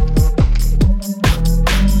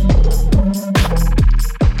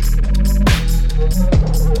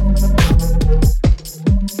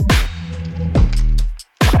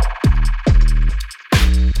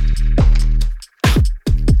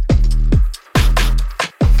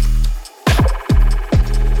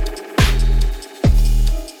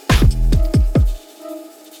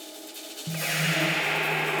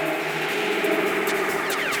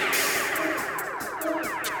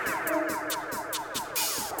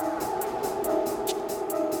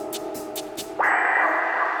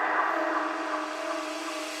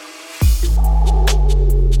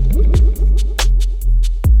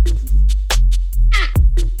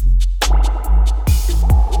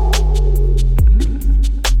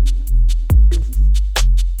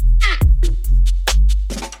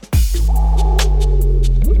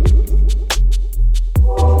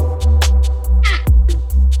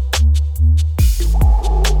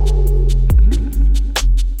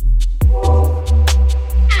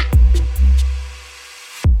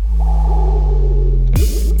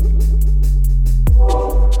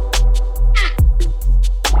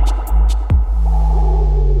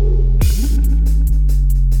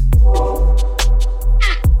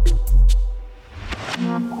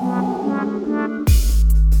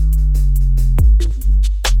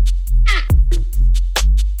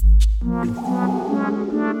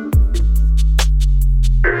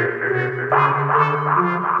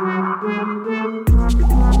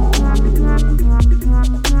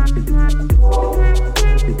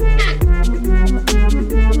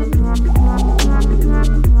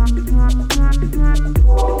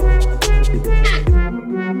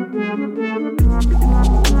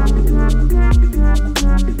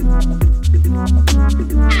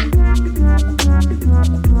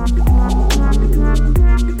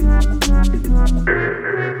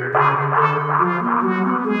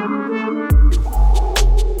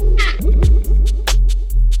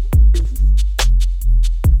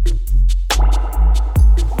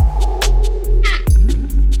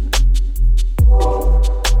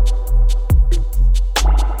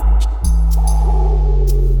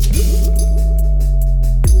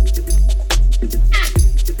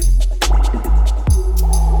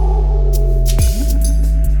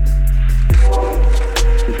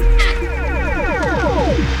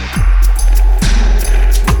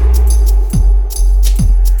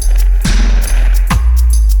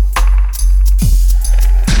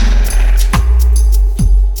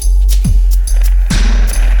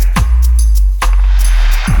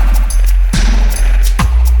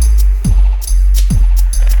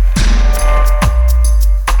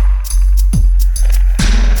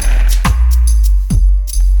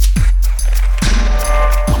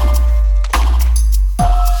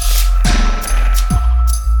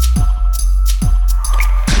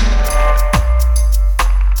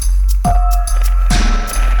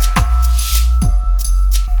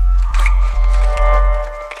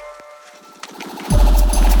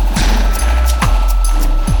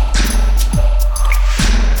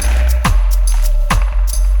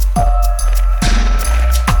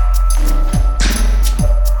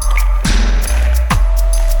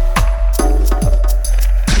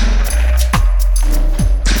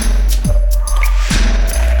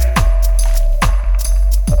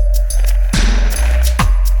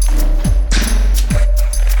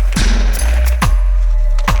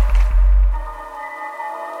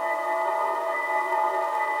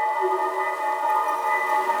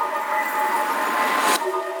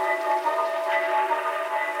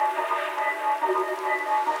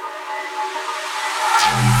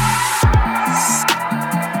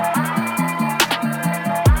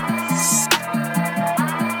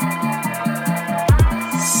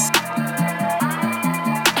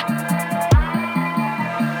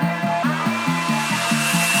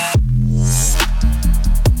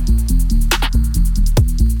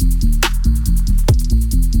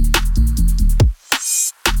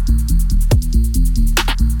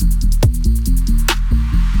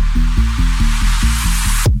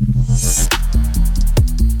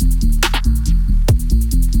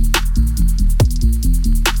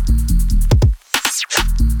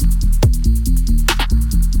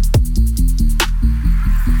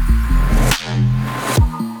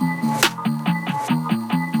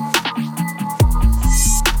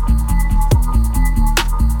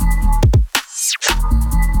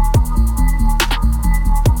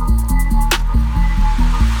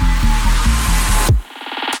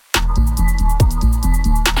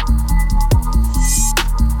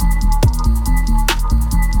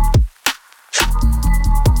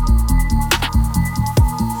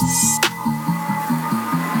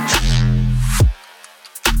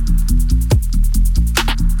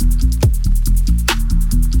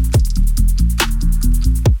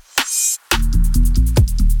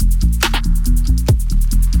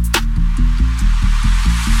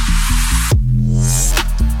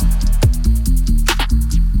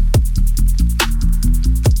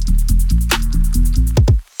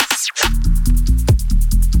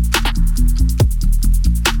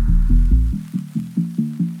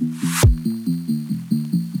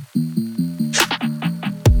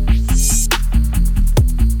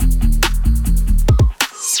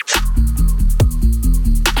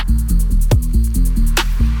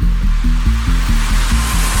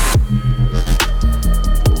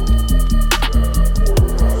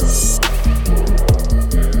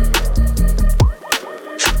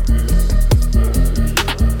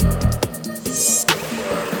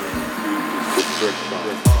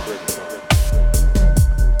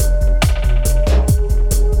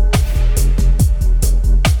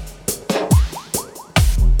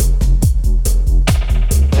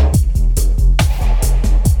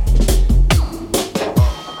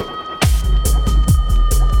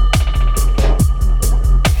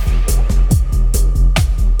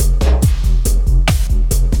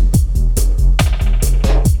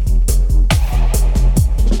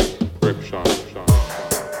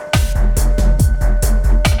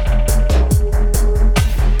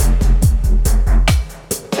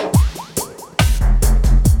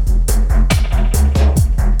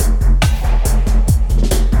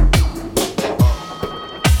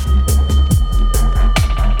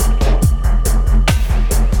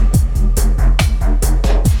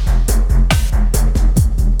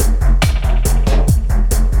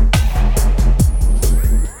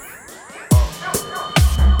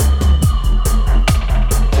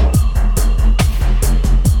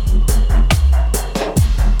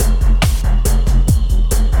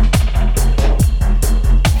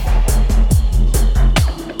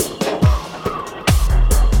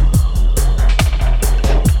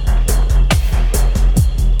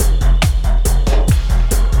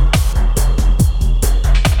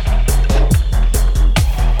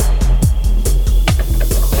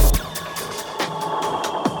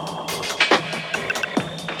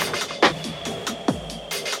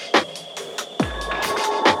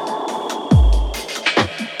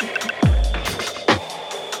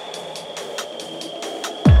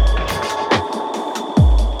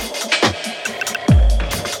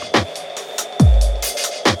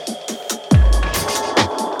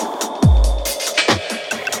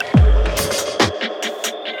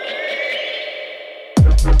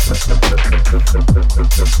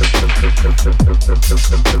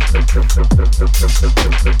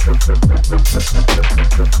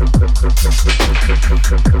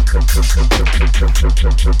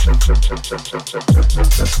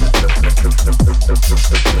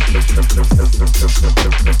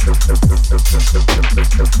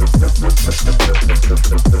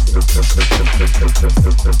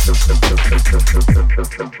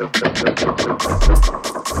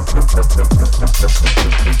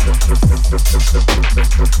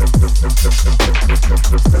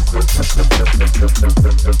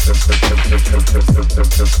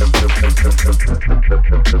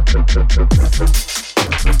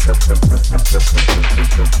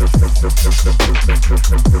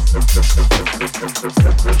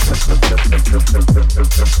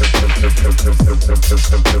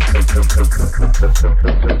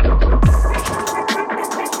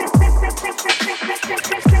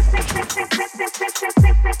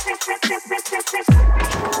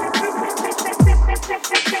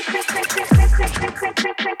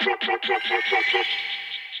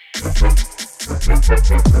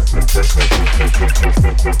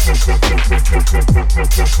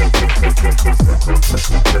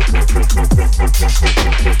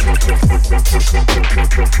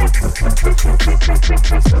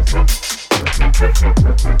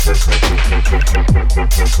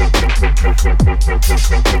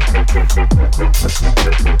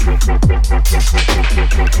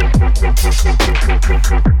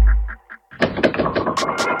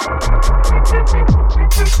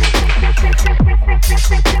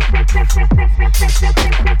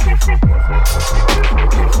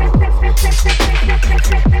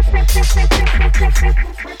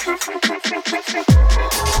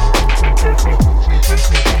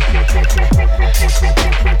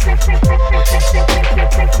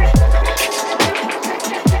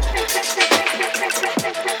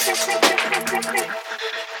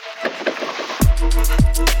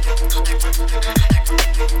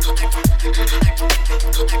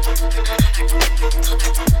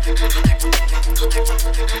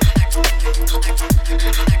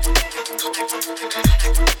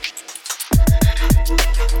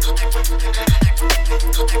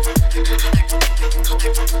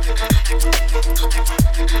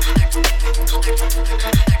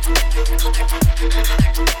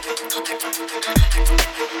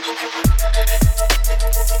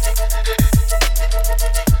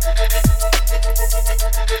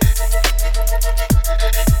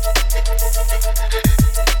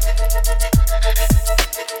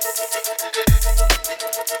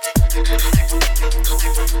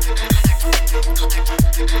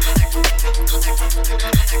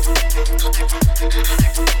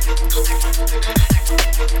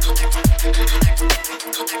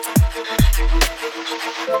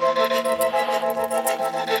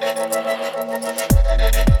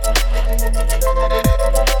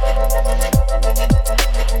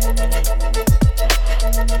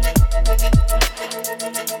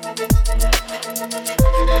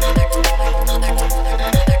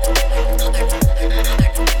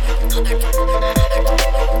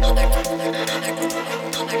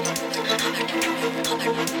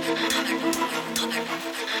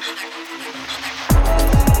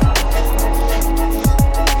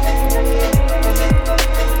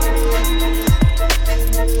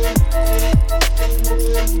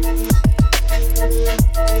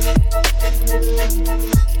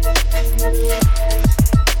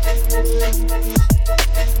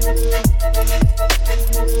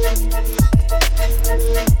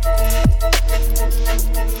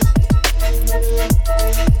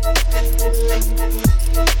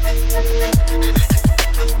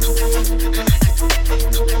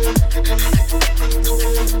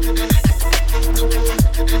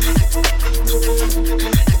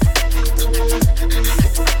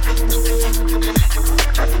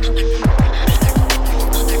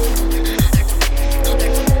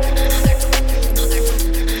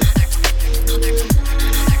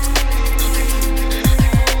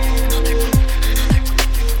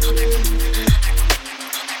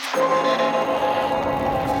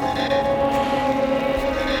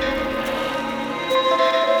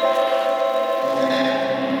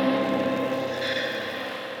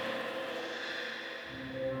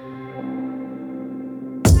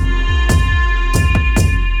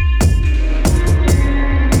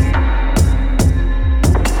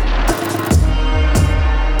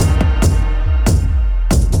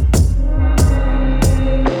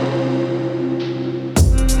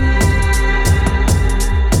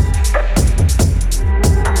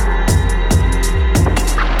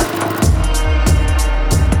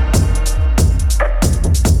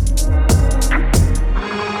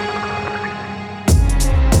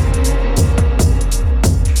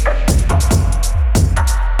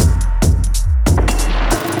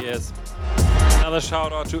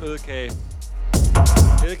 Shout out to Ilkay.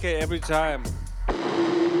 Ilkay every time.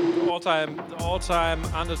 The all-time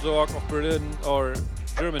underdog of Berlin or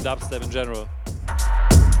German dubstep in general.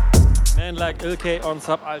 Man like Ilkay on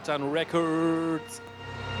Subaltern Records.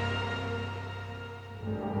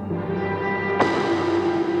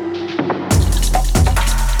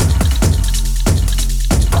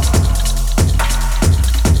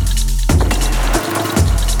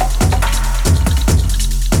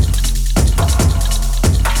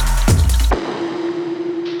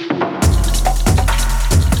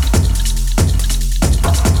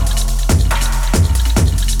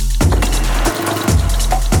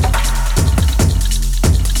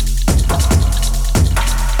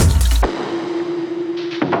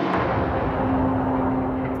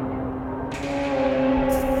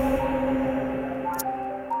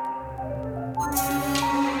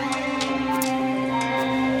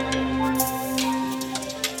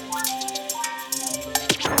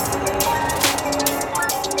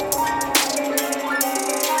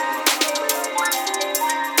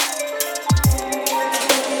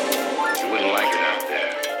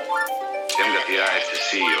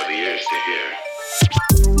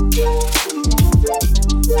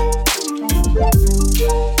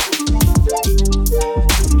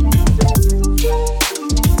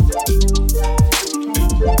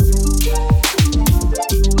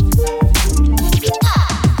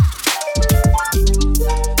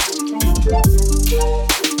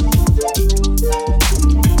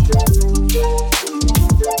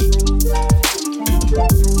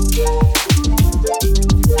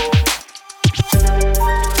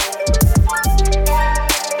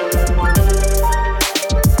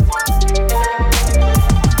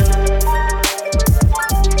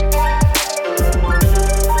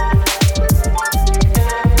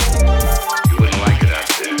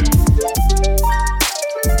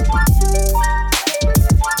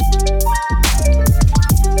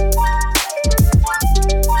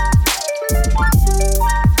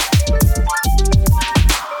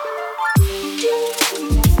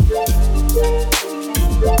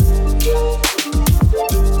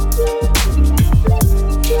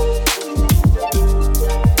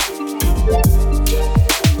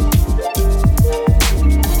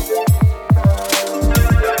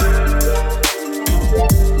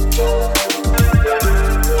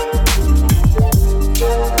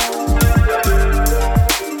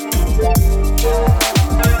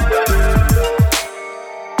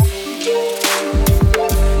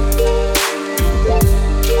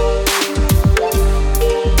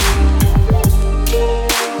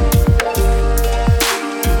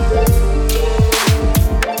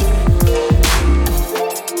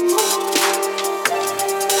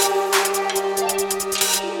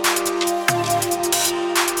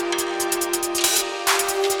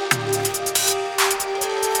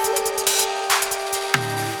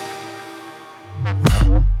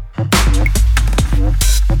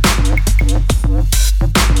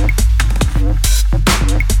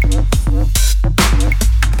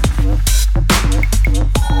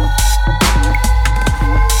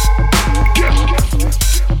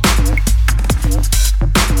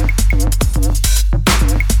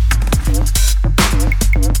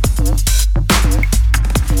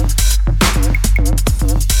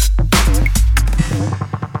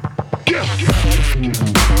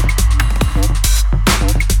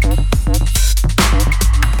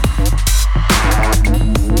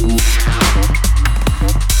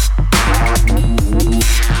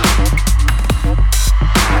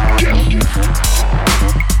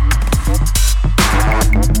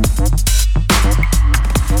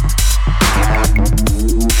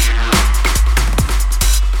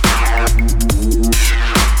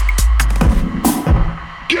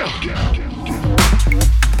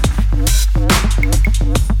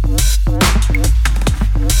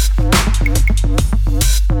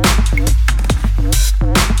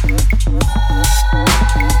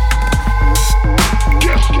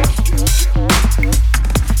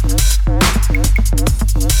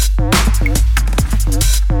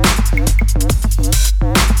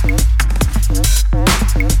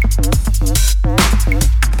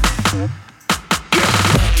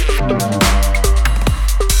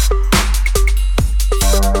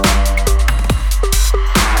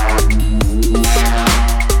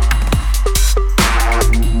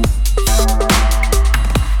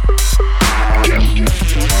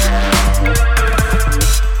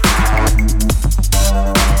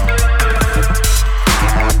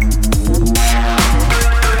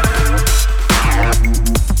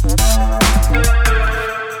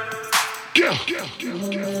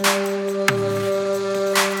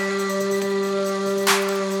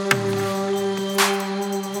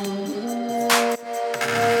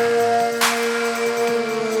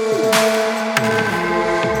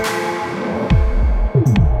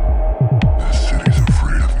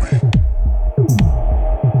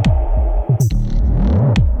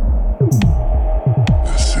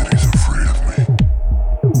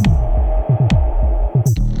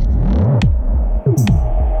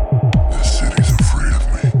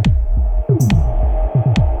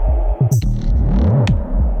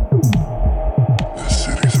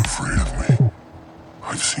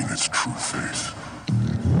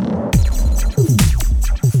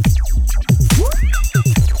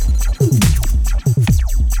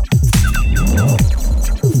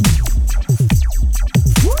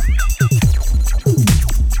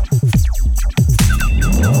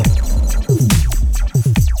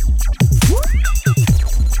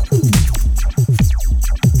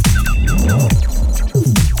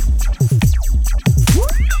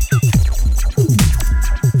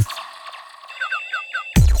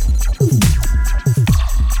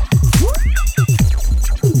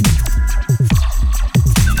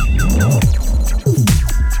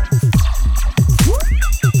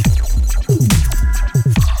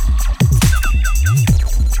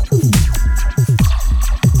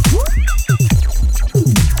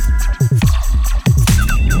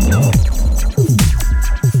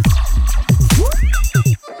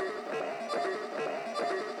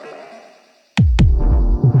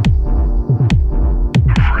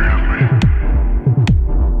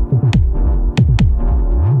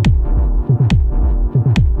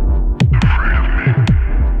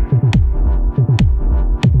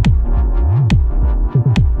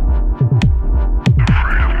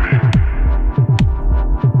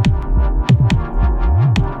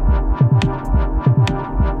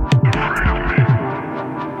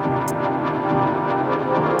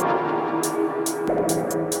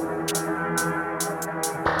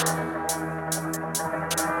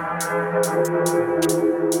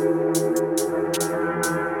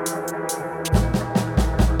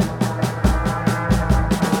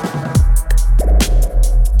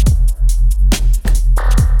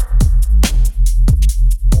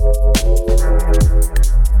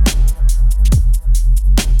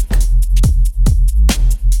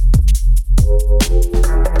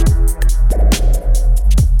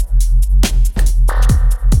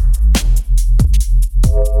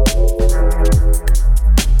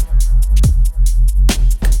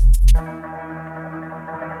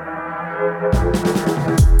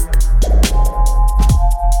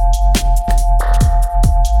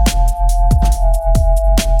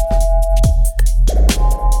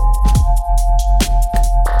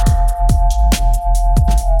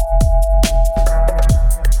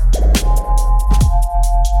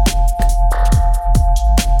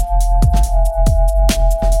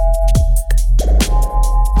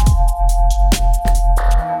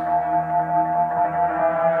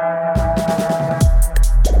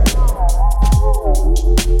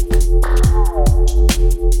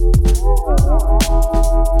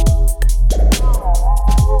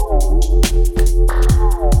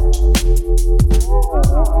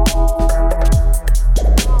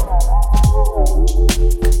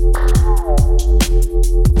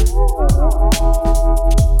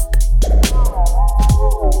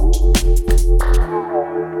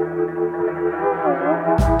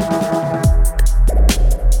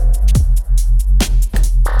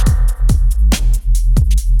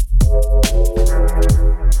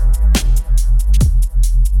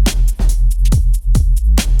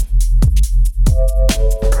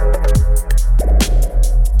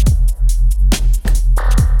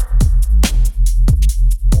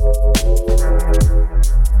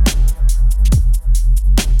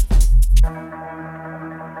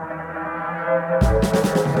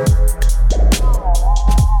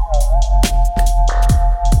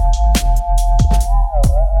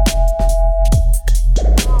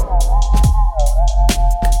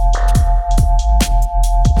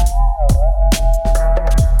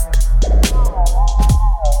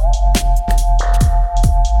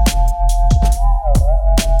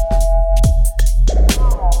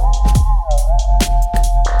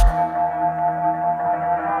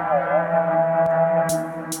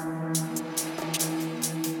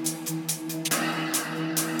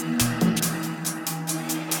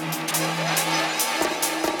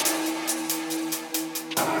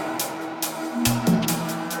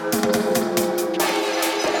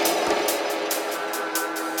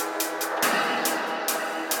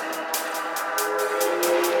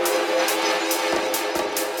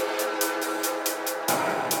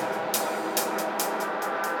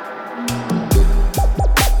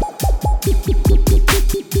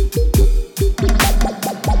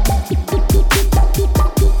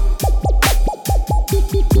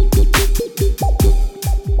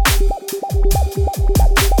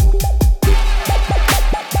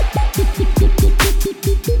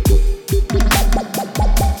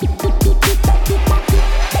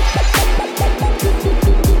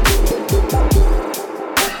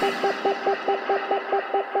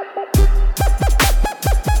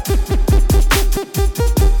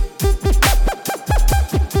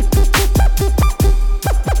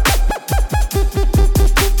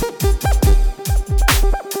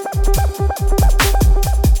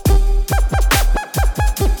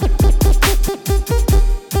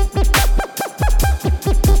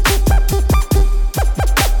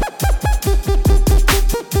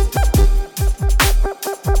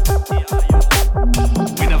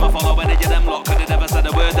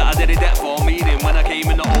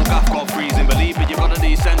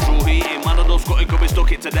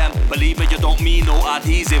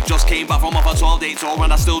 adhesive. Just came back from off a 12-day tour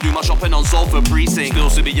and I still do my shopping on Salford Precinct. Still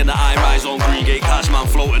see me in the high-rise on Greengate, catch man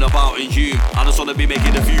floating about in Hume. I just wanna be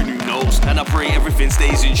making a few new notes, and I pray everything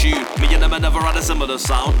stays in tune. Me and them I never had a similar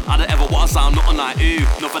sound. I don't ever want to sound nothing like ooh.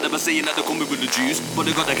 Nothing ever saying that they coming with the juice, but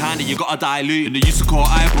they got the kind that you gotta dilute. And they used to call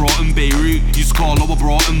I Broughton Beirut, used to call Lower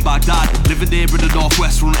Broughton Baghdad. Living there in the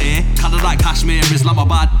northwest frontier, kinda like Kashmir,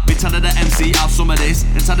 Islamabad. Be telling the MC have some of this,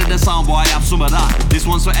 and telling the soundboy have some of that. This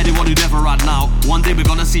one's for anyone who never had now. One day we're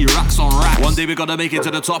gonna see racks on racks. One day we're gonna make it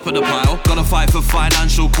to the top of the pile. Gotta fight for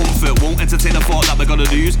financial comfort. Won't entertain the thought that we're gonna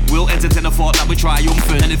lose. We'll entertain the thought that we're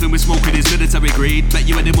triumphant. Anything we're smoking is military grade. Bet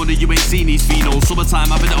you any money you ain't seen these phenos. Summertime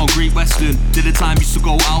having it on Great Western. Did the time used to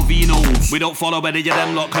go Alvinos. We don't follow any of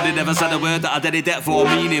them lot, cause they never said a word that I did it debt for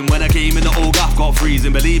meaning. When I came in the old gaff got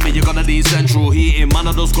freezing. Believe me, you're gonna need central heating. Man,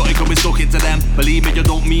 I just got it, cause we stuck it to them. Believe me, you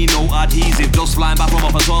don't mean no adhesive. Just flying back from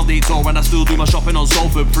off a 12-day tour and I still do my shopping on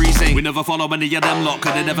Salford Precinct. We never follow any of them lot,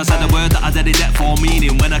 cause they never said a word that I did it debt for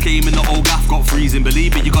meaning. When I came in the old gaff got freezing.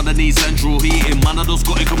 Believe me, you're gonna need central heating. Man, I just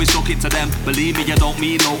got it, cause we stuck it to them. Believe me, you don't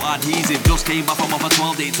mean no adhesive. Just came back from off a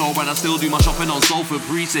 12-day tour and I still do my shopping on Salford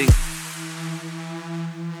Precinct.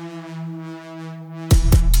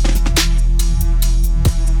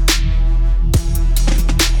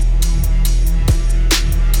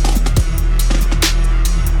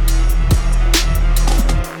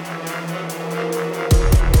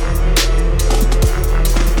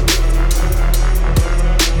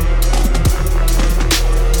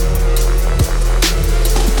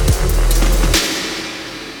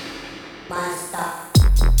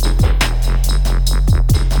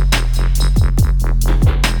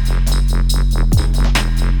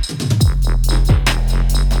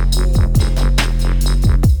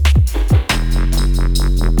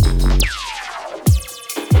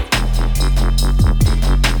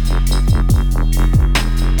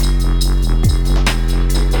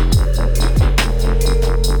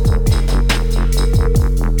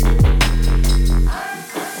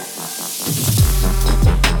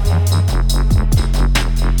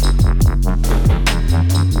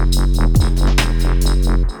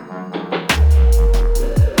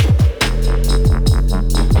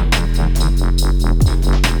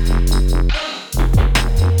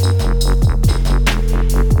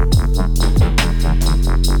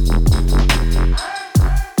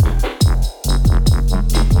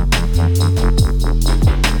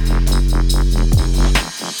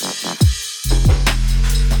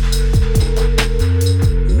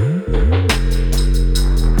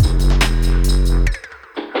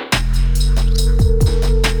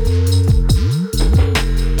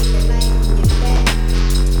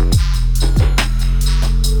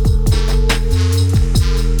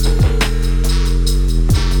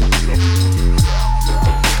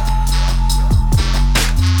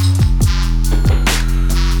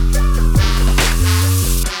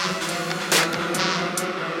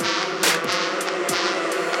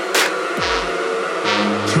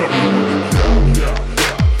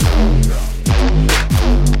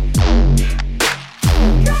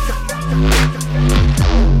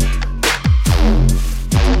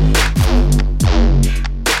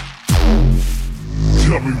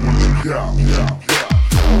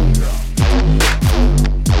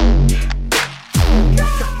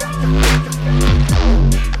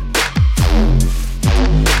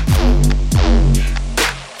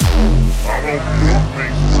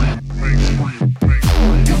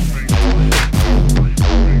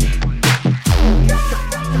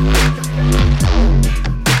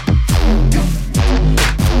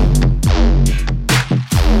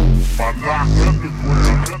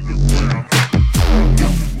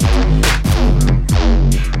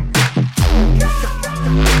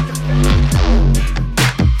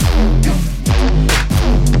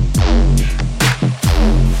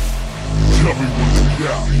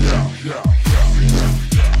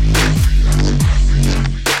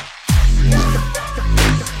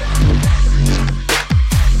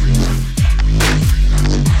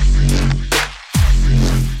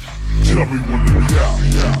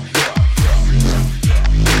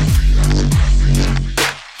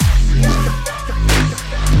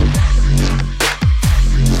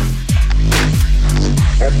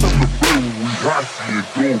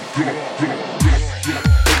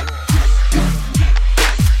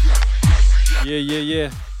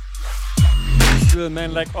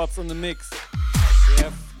 Man like odds on the mix. We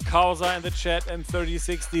have Kausa in the chat and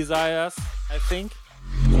 36 Desires, I think.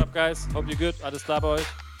 What's up, guys? Hope you're good. Alles klar bei euch?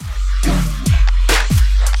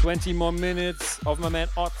 20 more minutes of my man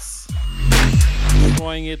Odds.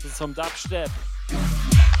 Destroying it with some dubstep.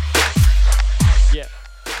 Yeah.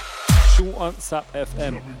 Shoe on Sub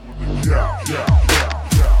FM.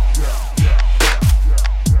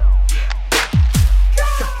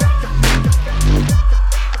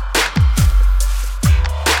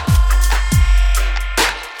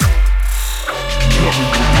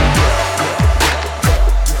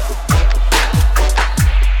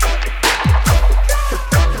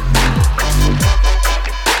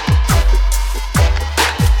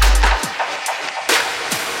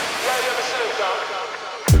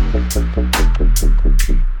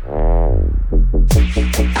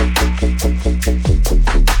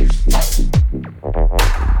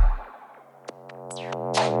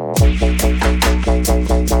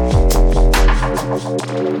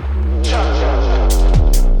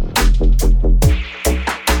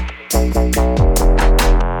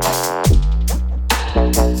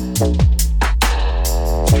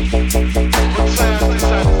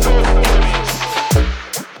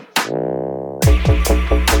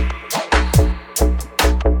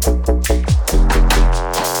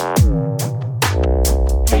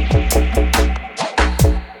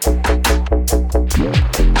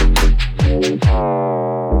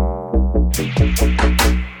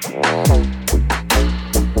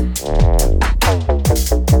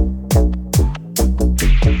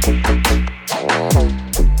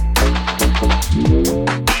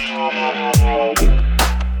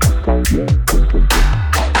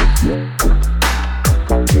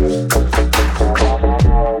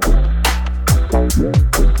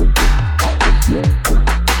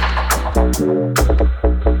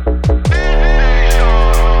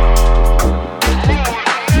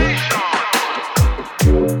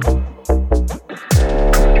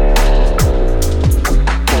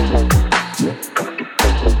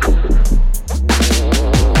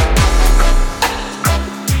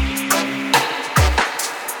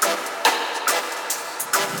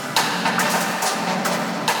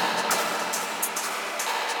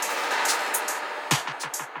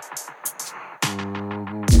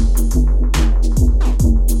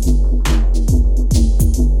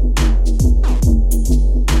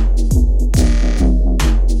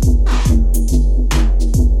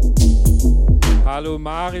 Hallo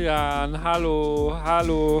Marian, hallo,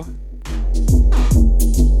 hallo.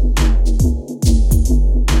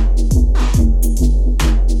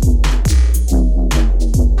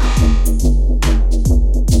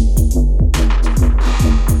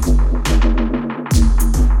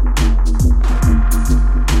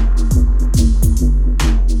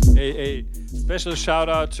 Hey, special shout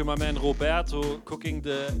out to my man Roberto cooking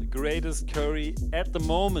the greatest curry at the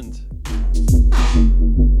moment.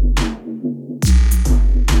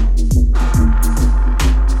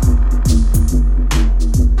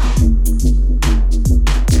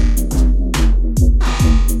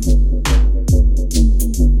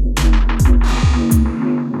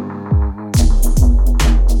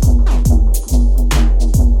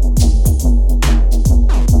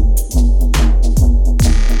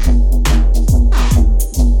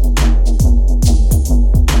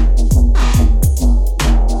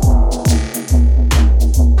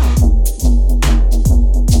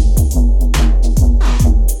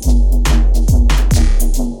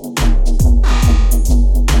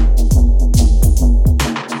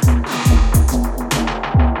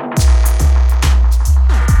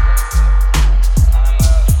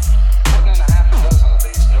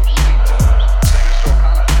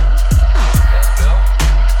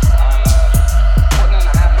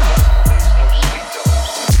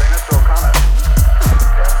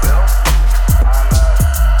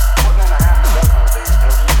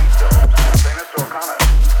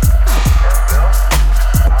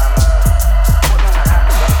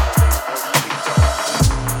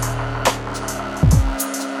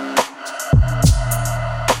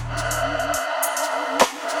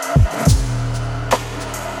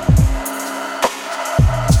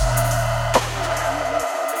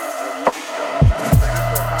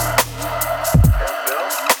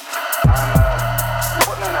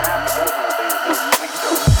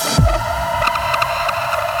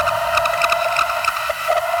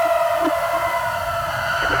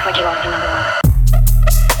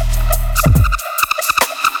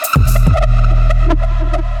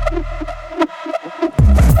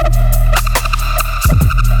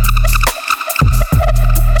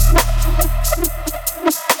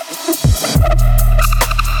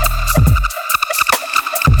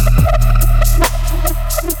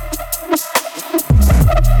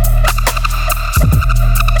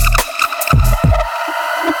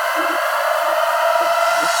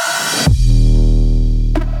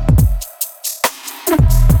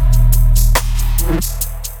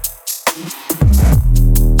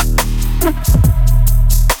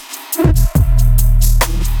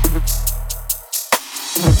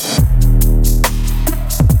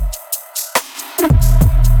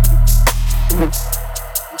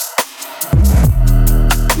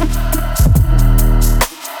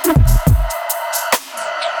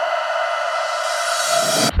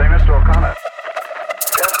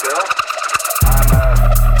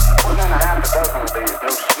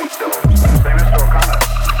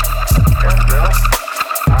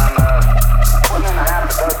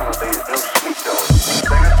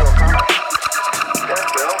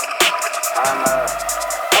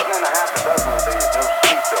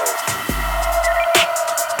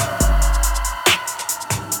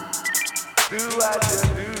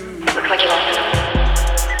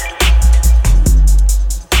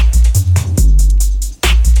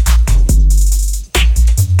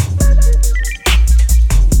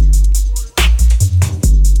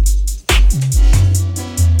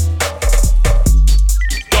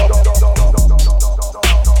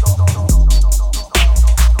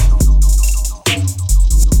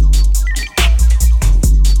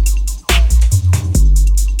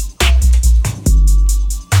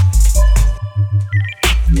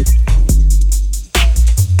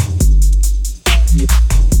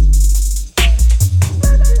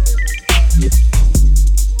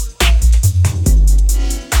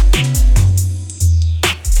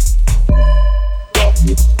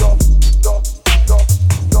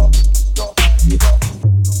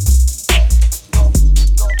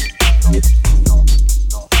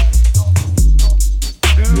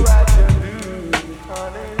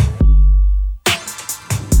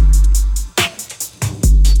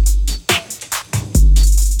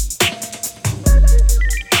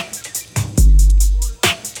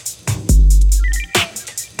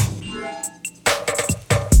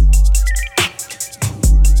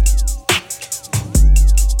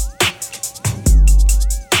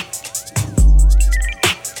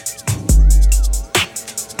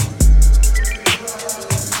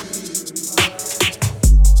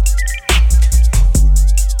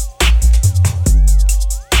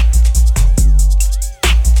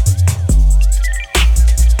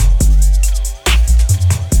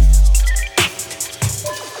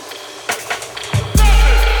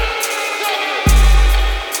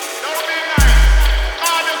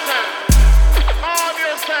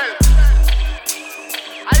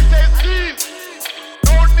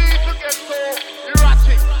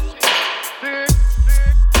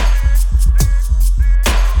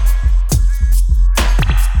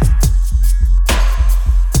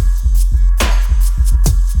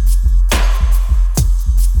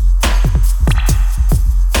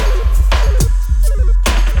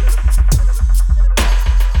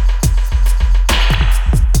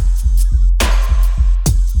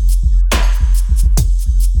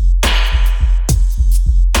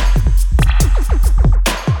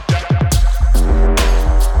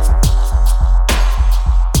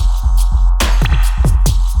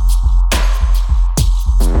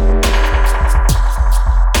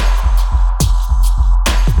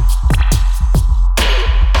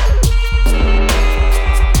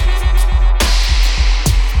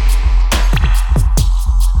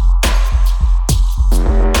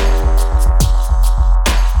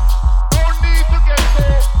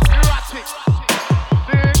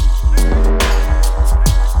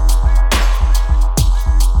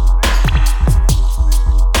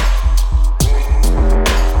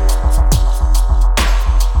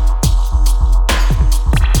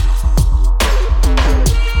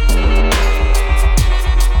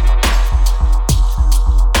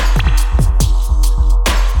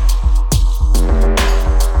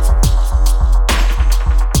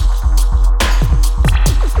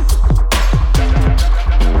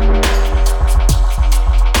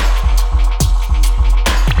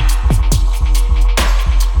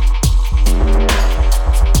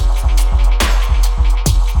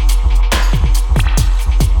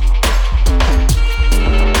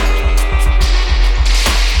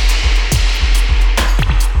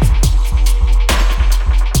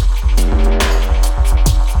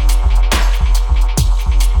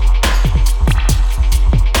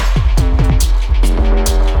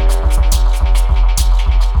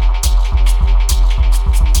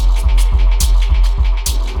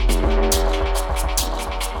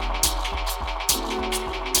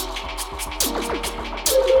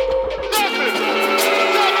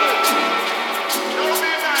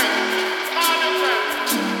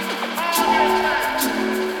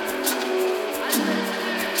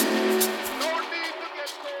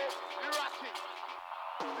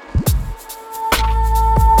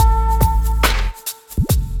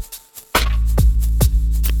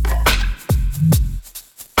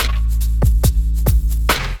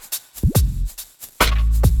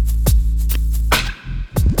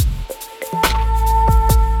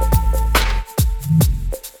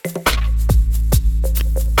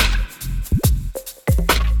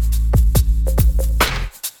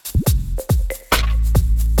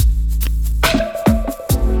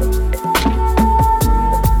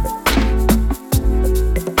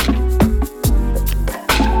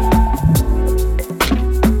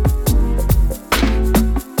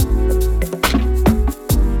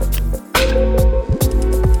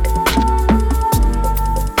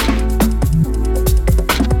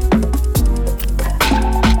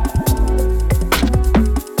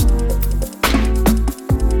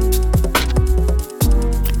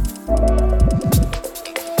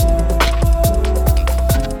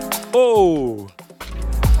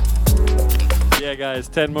 guys.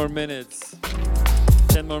 10 more minutes.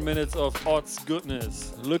 10 more minutes of Odd's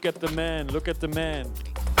goodness. Look at the man. Look at the man.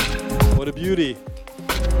 What a beauty.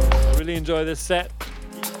 I really enjoy this set.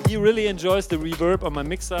 He really enjoys the reverb on my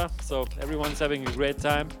mixer, so everyone's having a great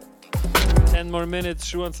time. 10 more minutes,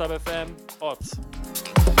 Shu on Sub FM, Odds.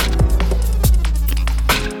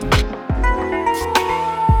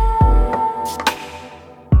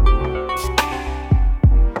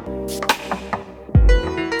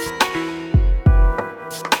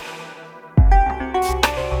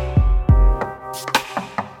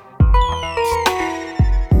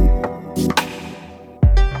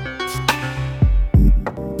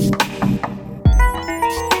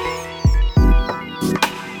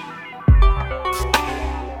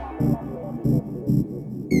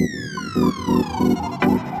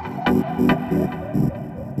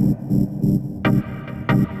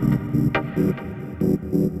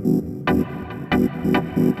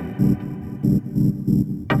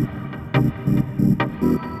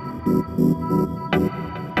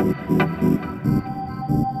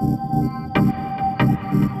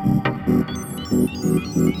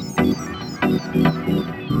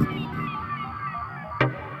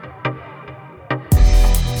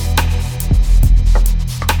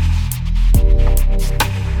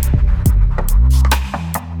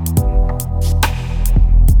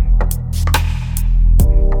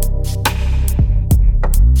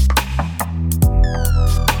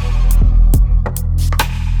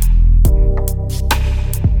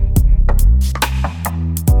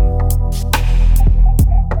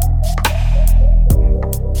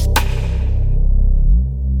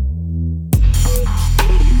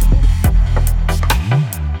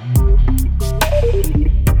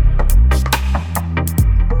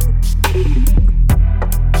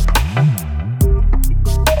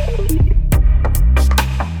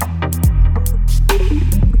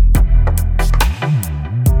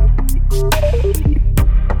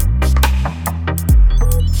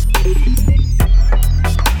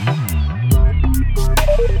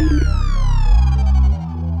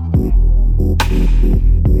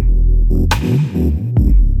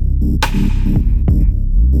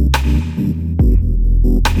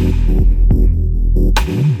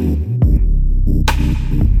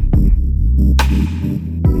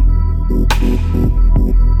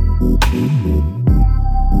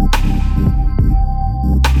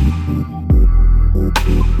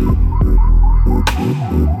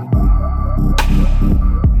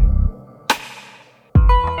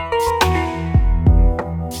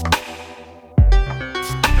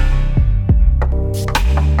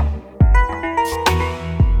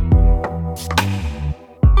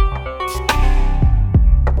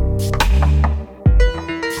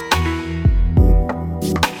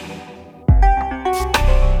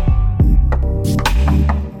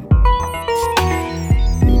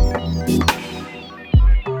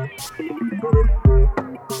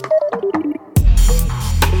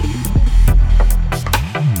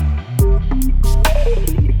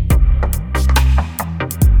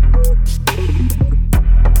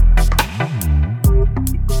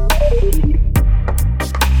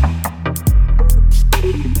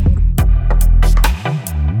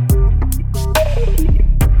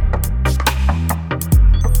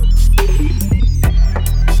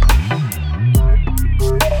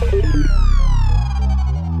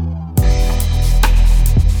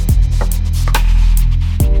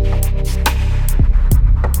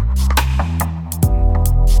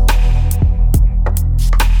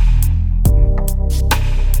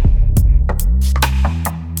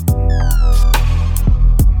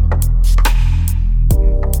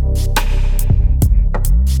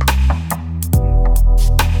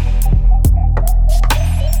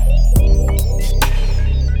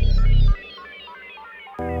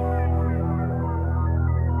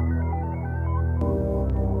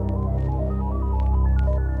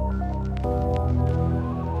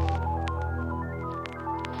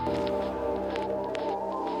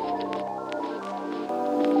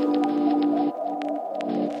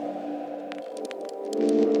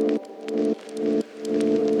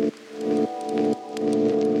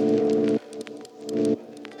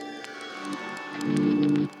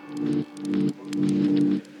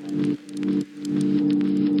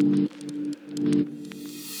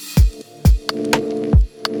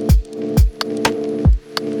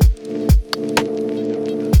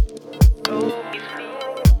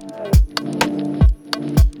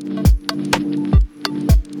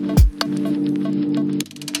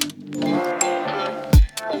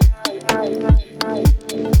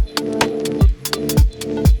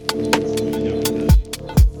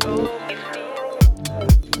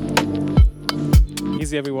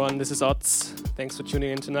 Everyone, this is Otz. Thanks for tuning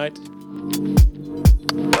in tonight.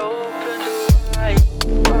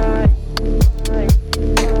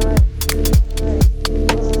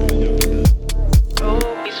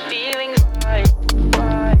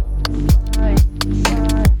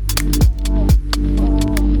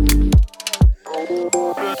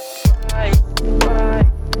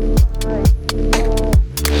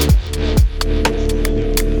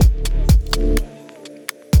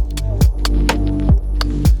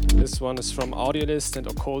 This one is from Audiolist and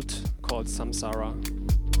Occult called Samsara.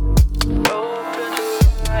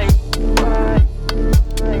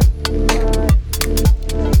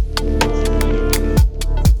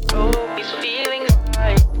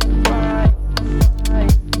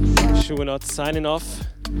 Sure, we're not signing off.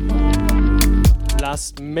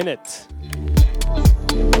 Last minute.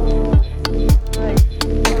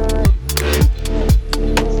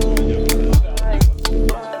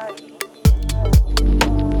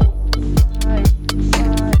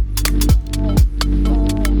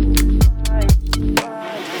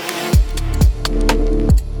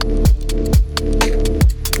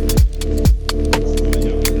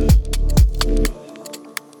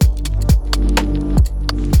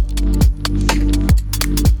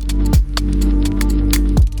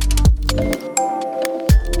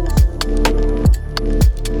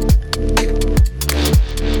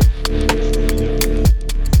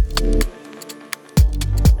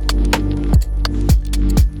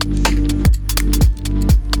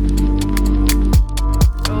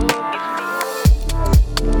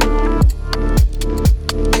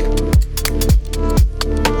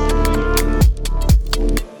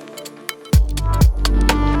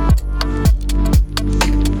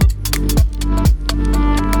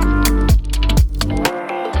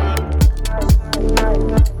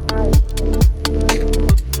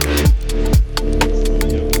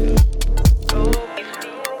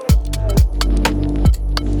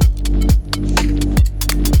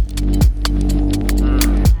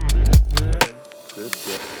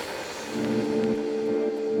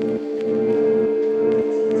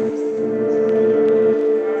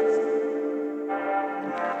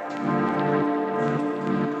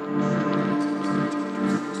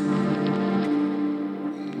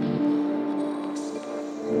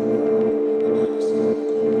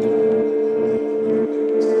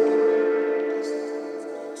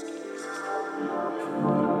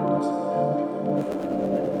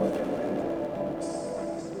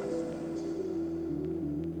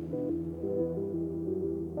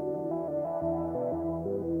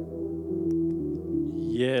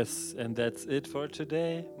 Yes, and that's it for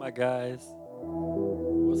today, my guys. It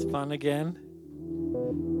was fun again.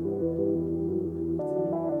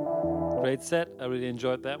 Great set. I really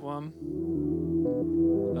enjoyed that one.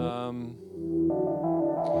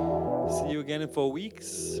 See you again in 4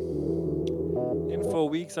 weeks. In 4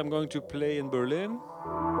 weeks, I'm going to play in Berlin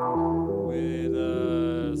with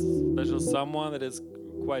a special someone that is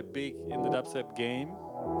quite big in the dubstep game.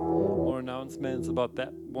 More announcements about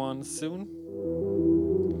that one soon.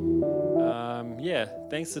 Yeah,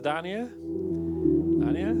 thanks to Daniel.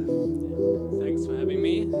 Daniel? Thanks for having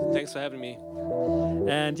me. Thanks for having me.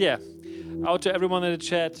 And yeah, out to everyone in the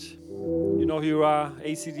chat. You know who you are.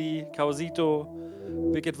 ACD, Causito,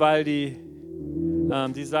 Wicked Valdi,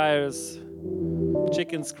 Desires,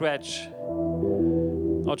 Chicken Scratch.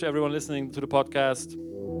 Out to everyone listening to the podcast.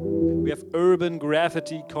 We have Urban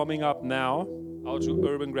Graffiti coming up now. Out to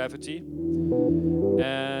Urban Graffiti.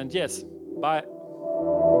 And yes, bye.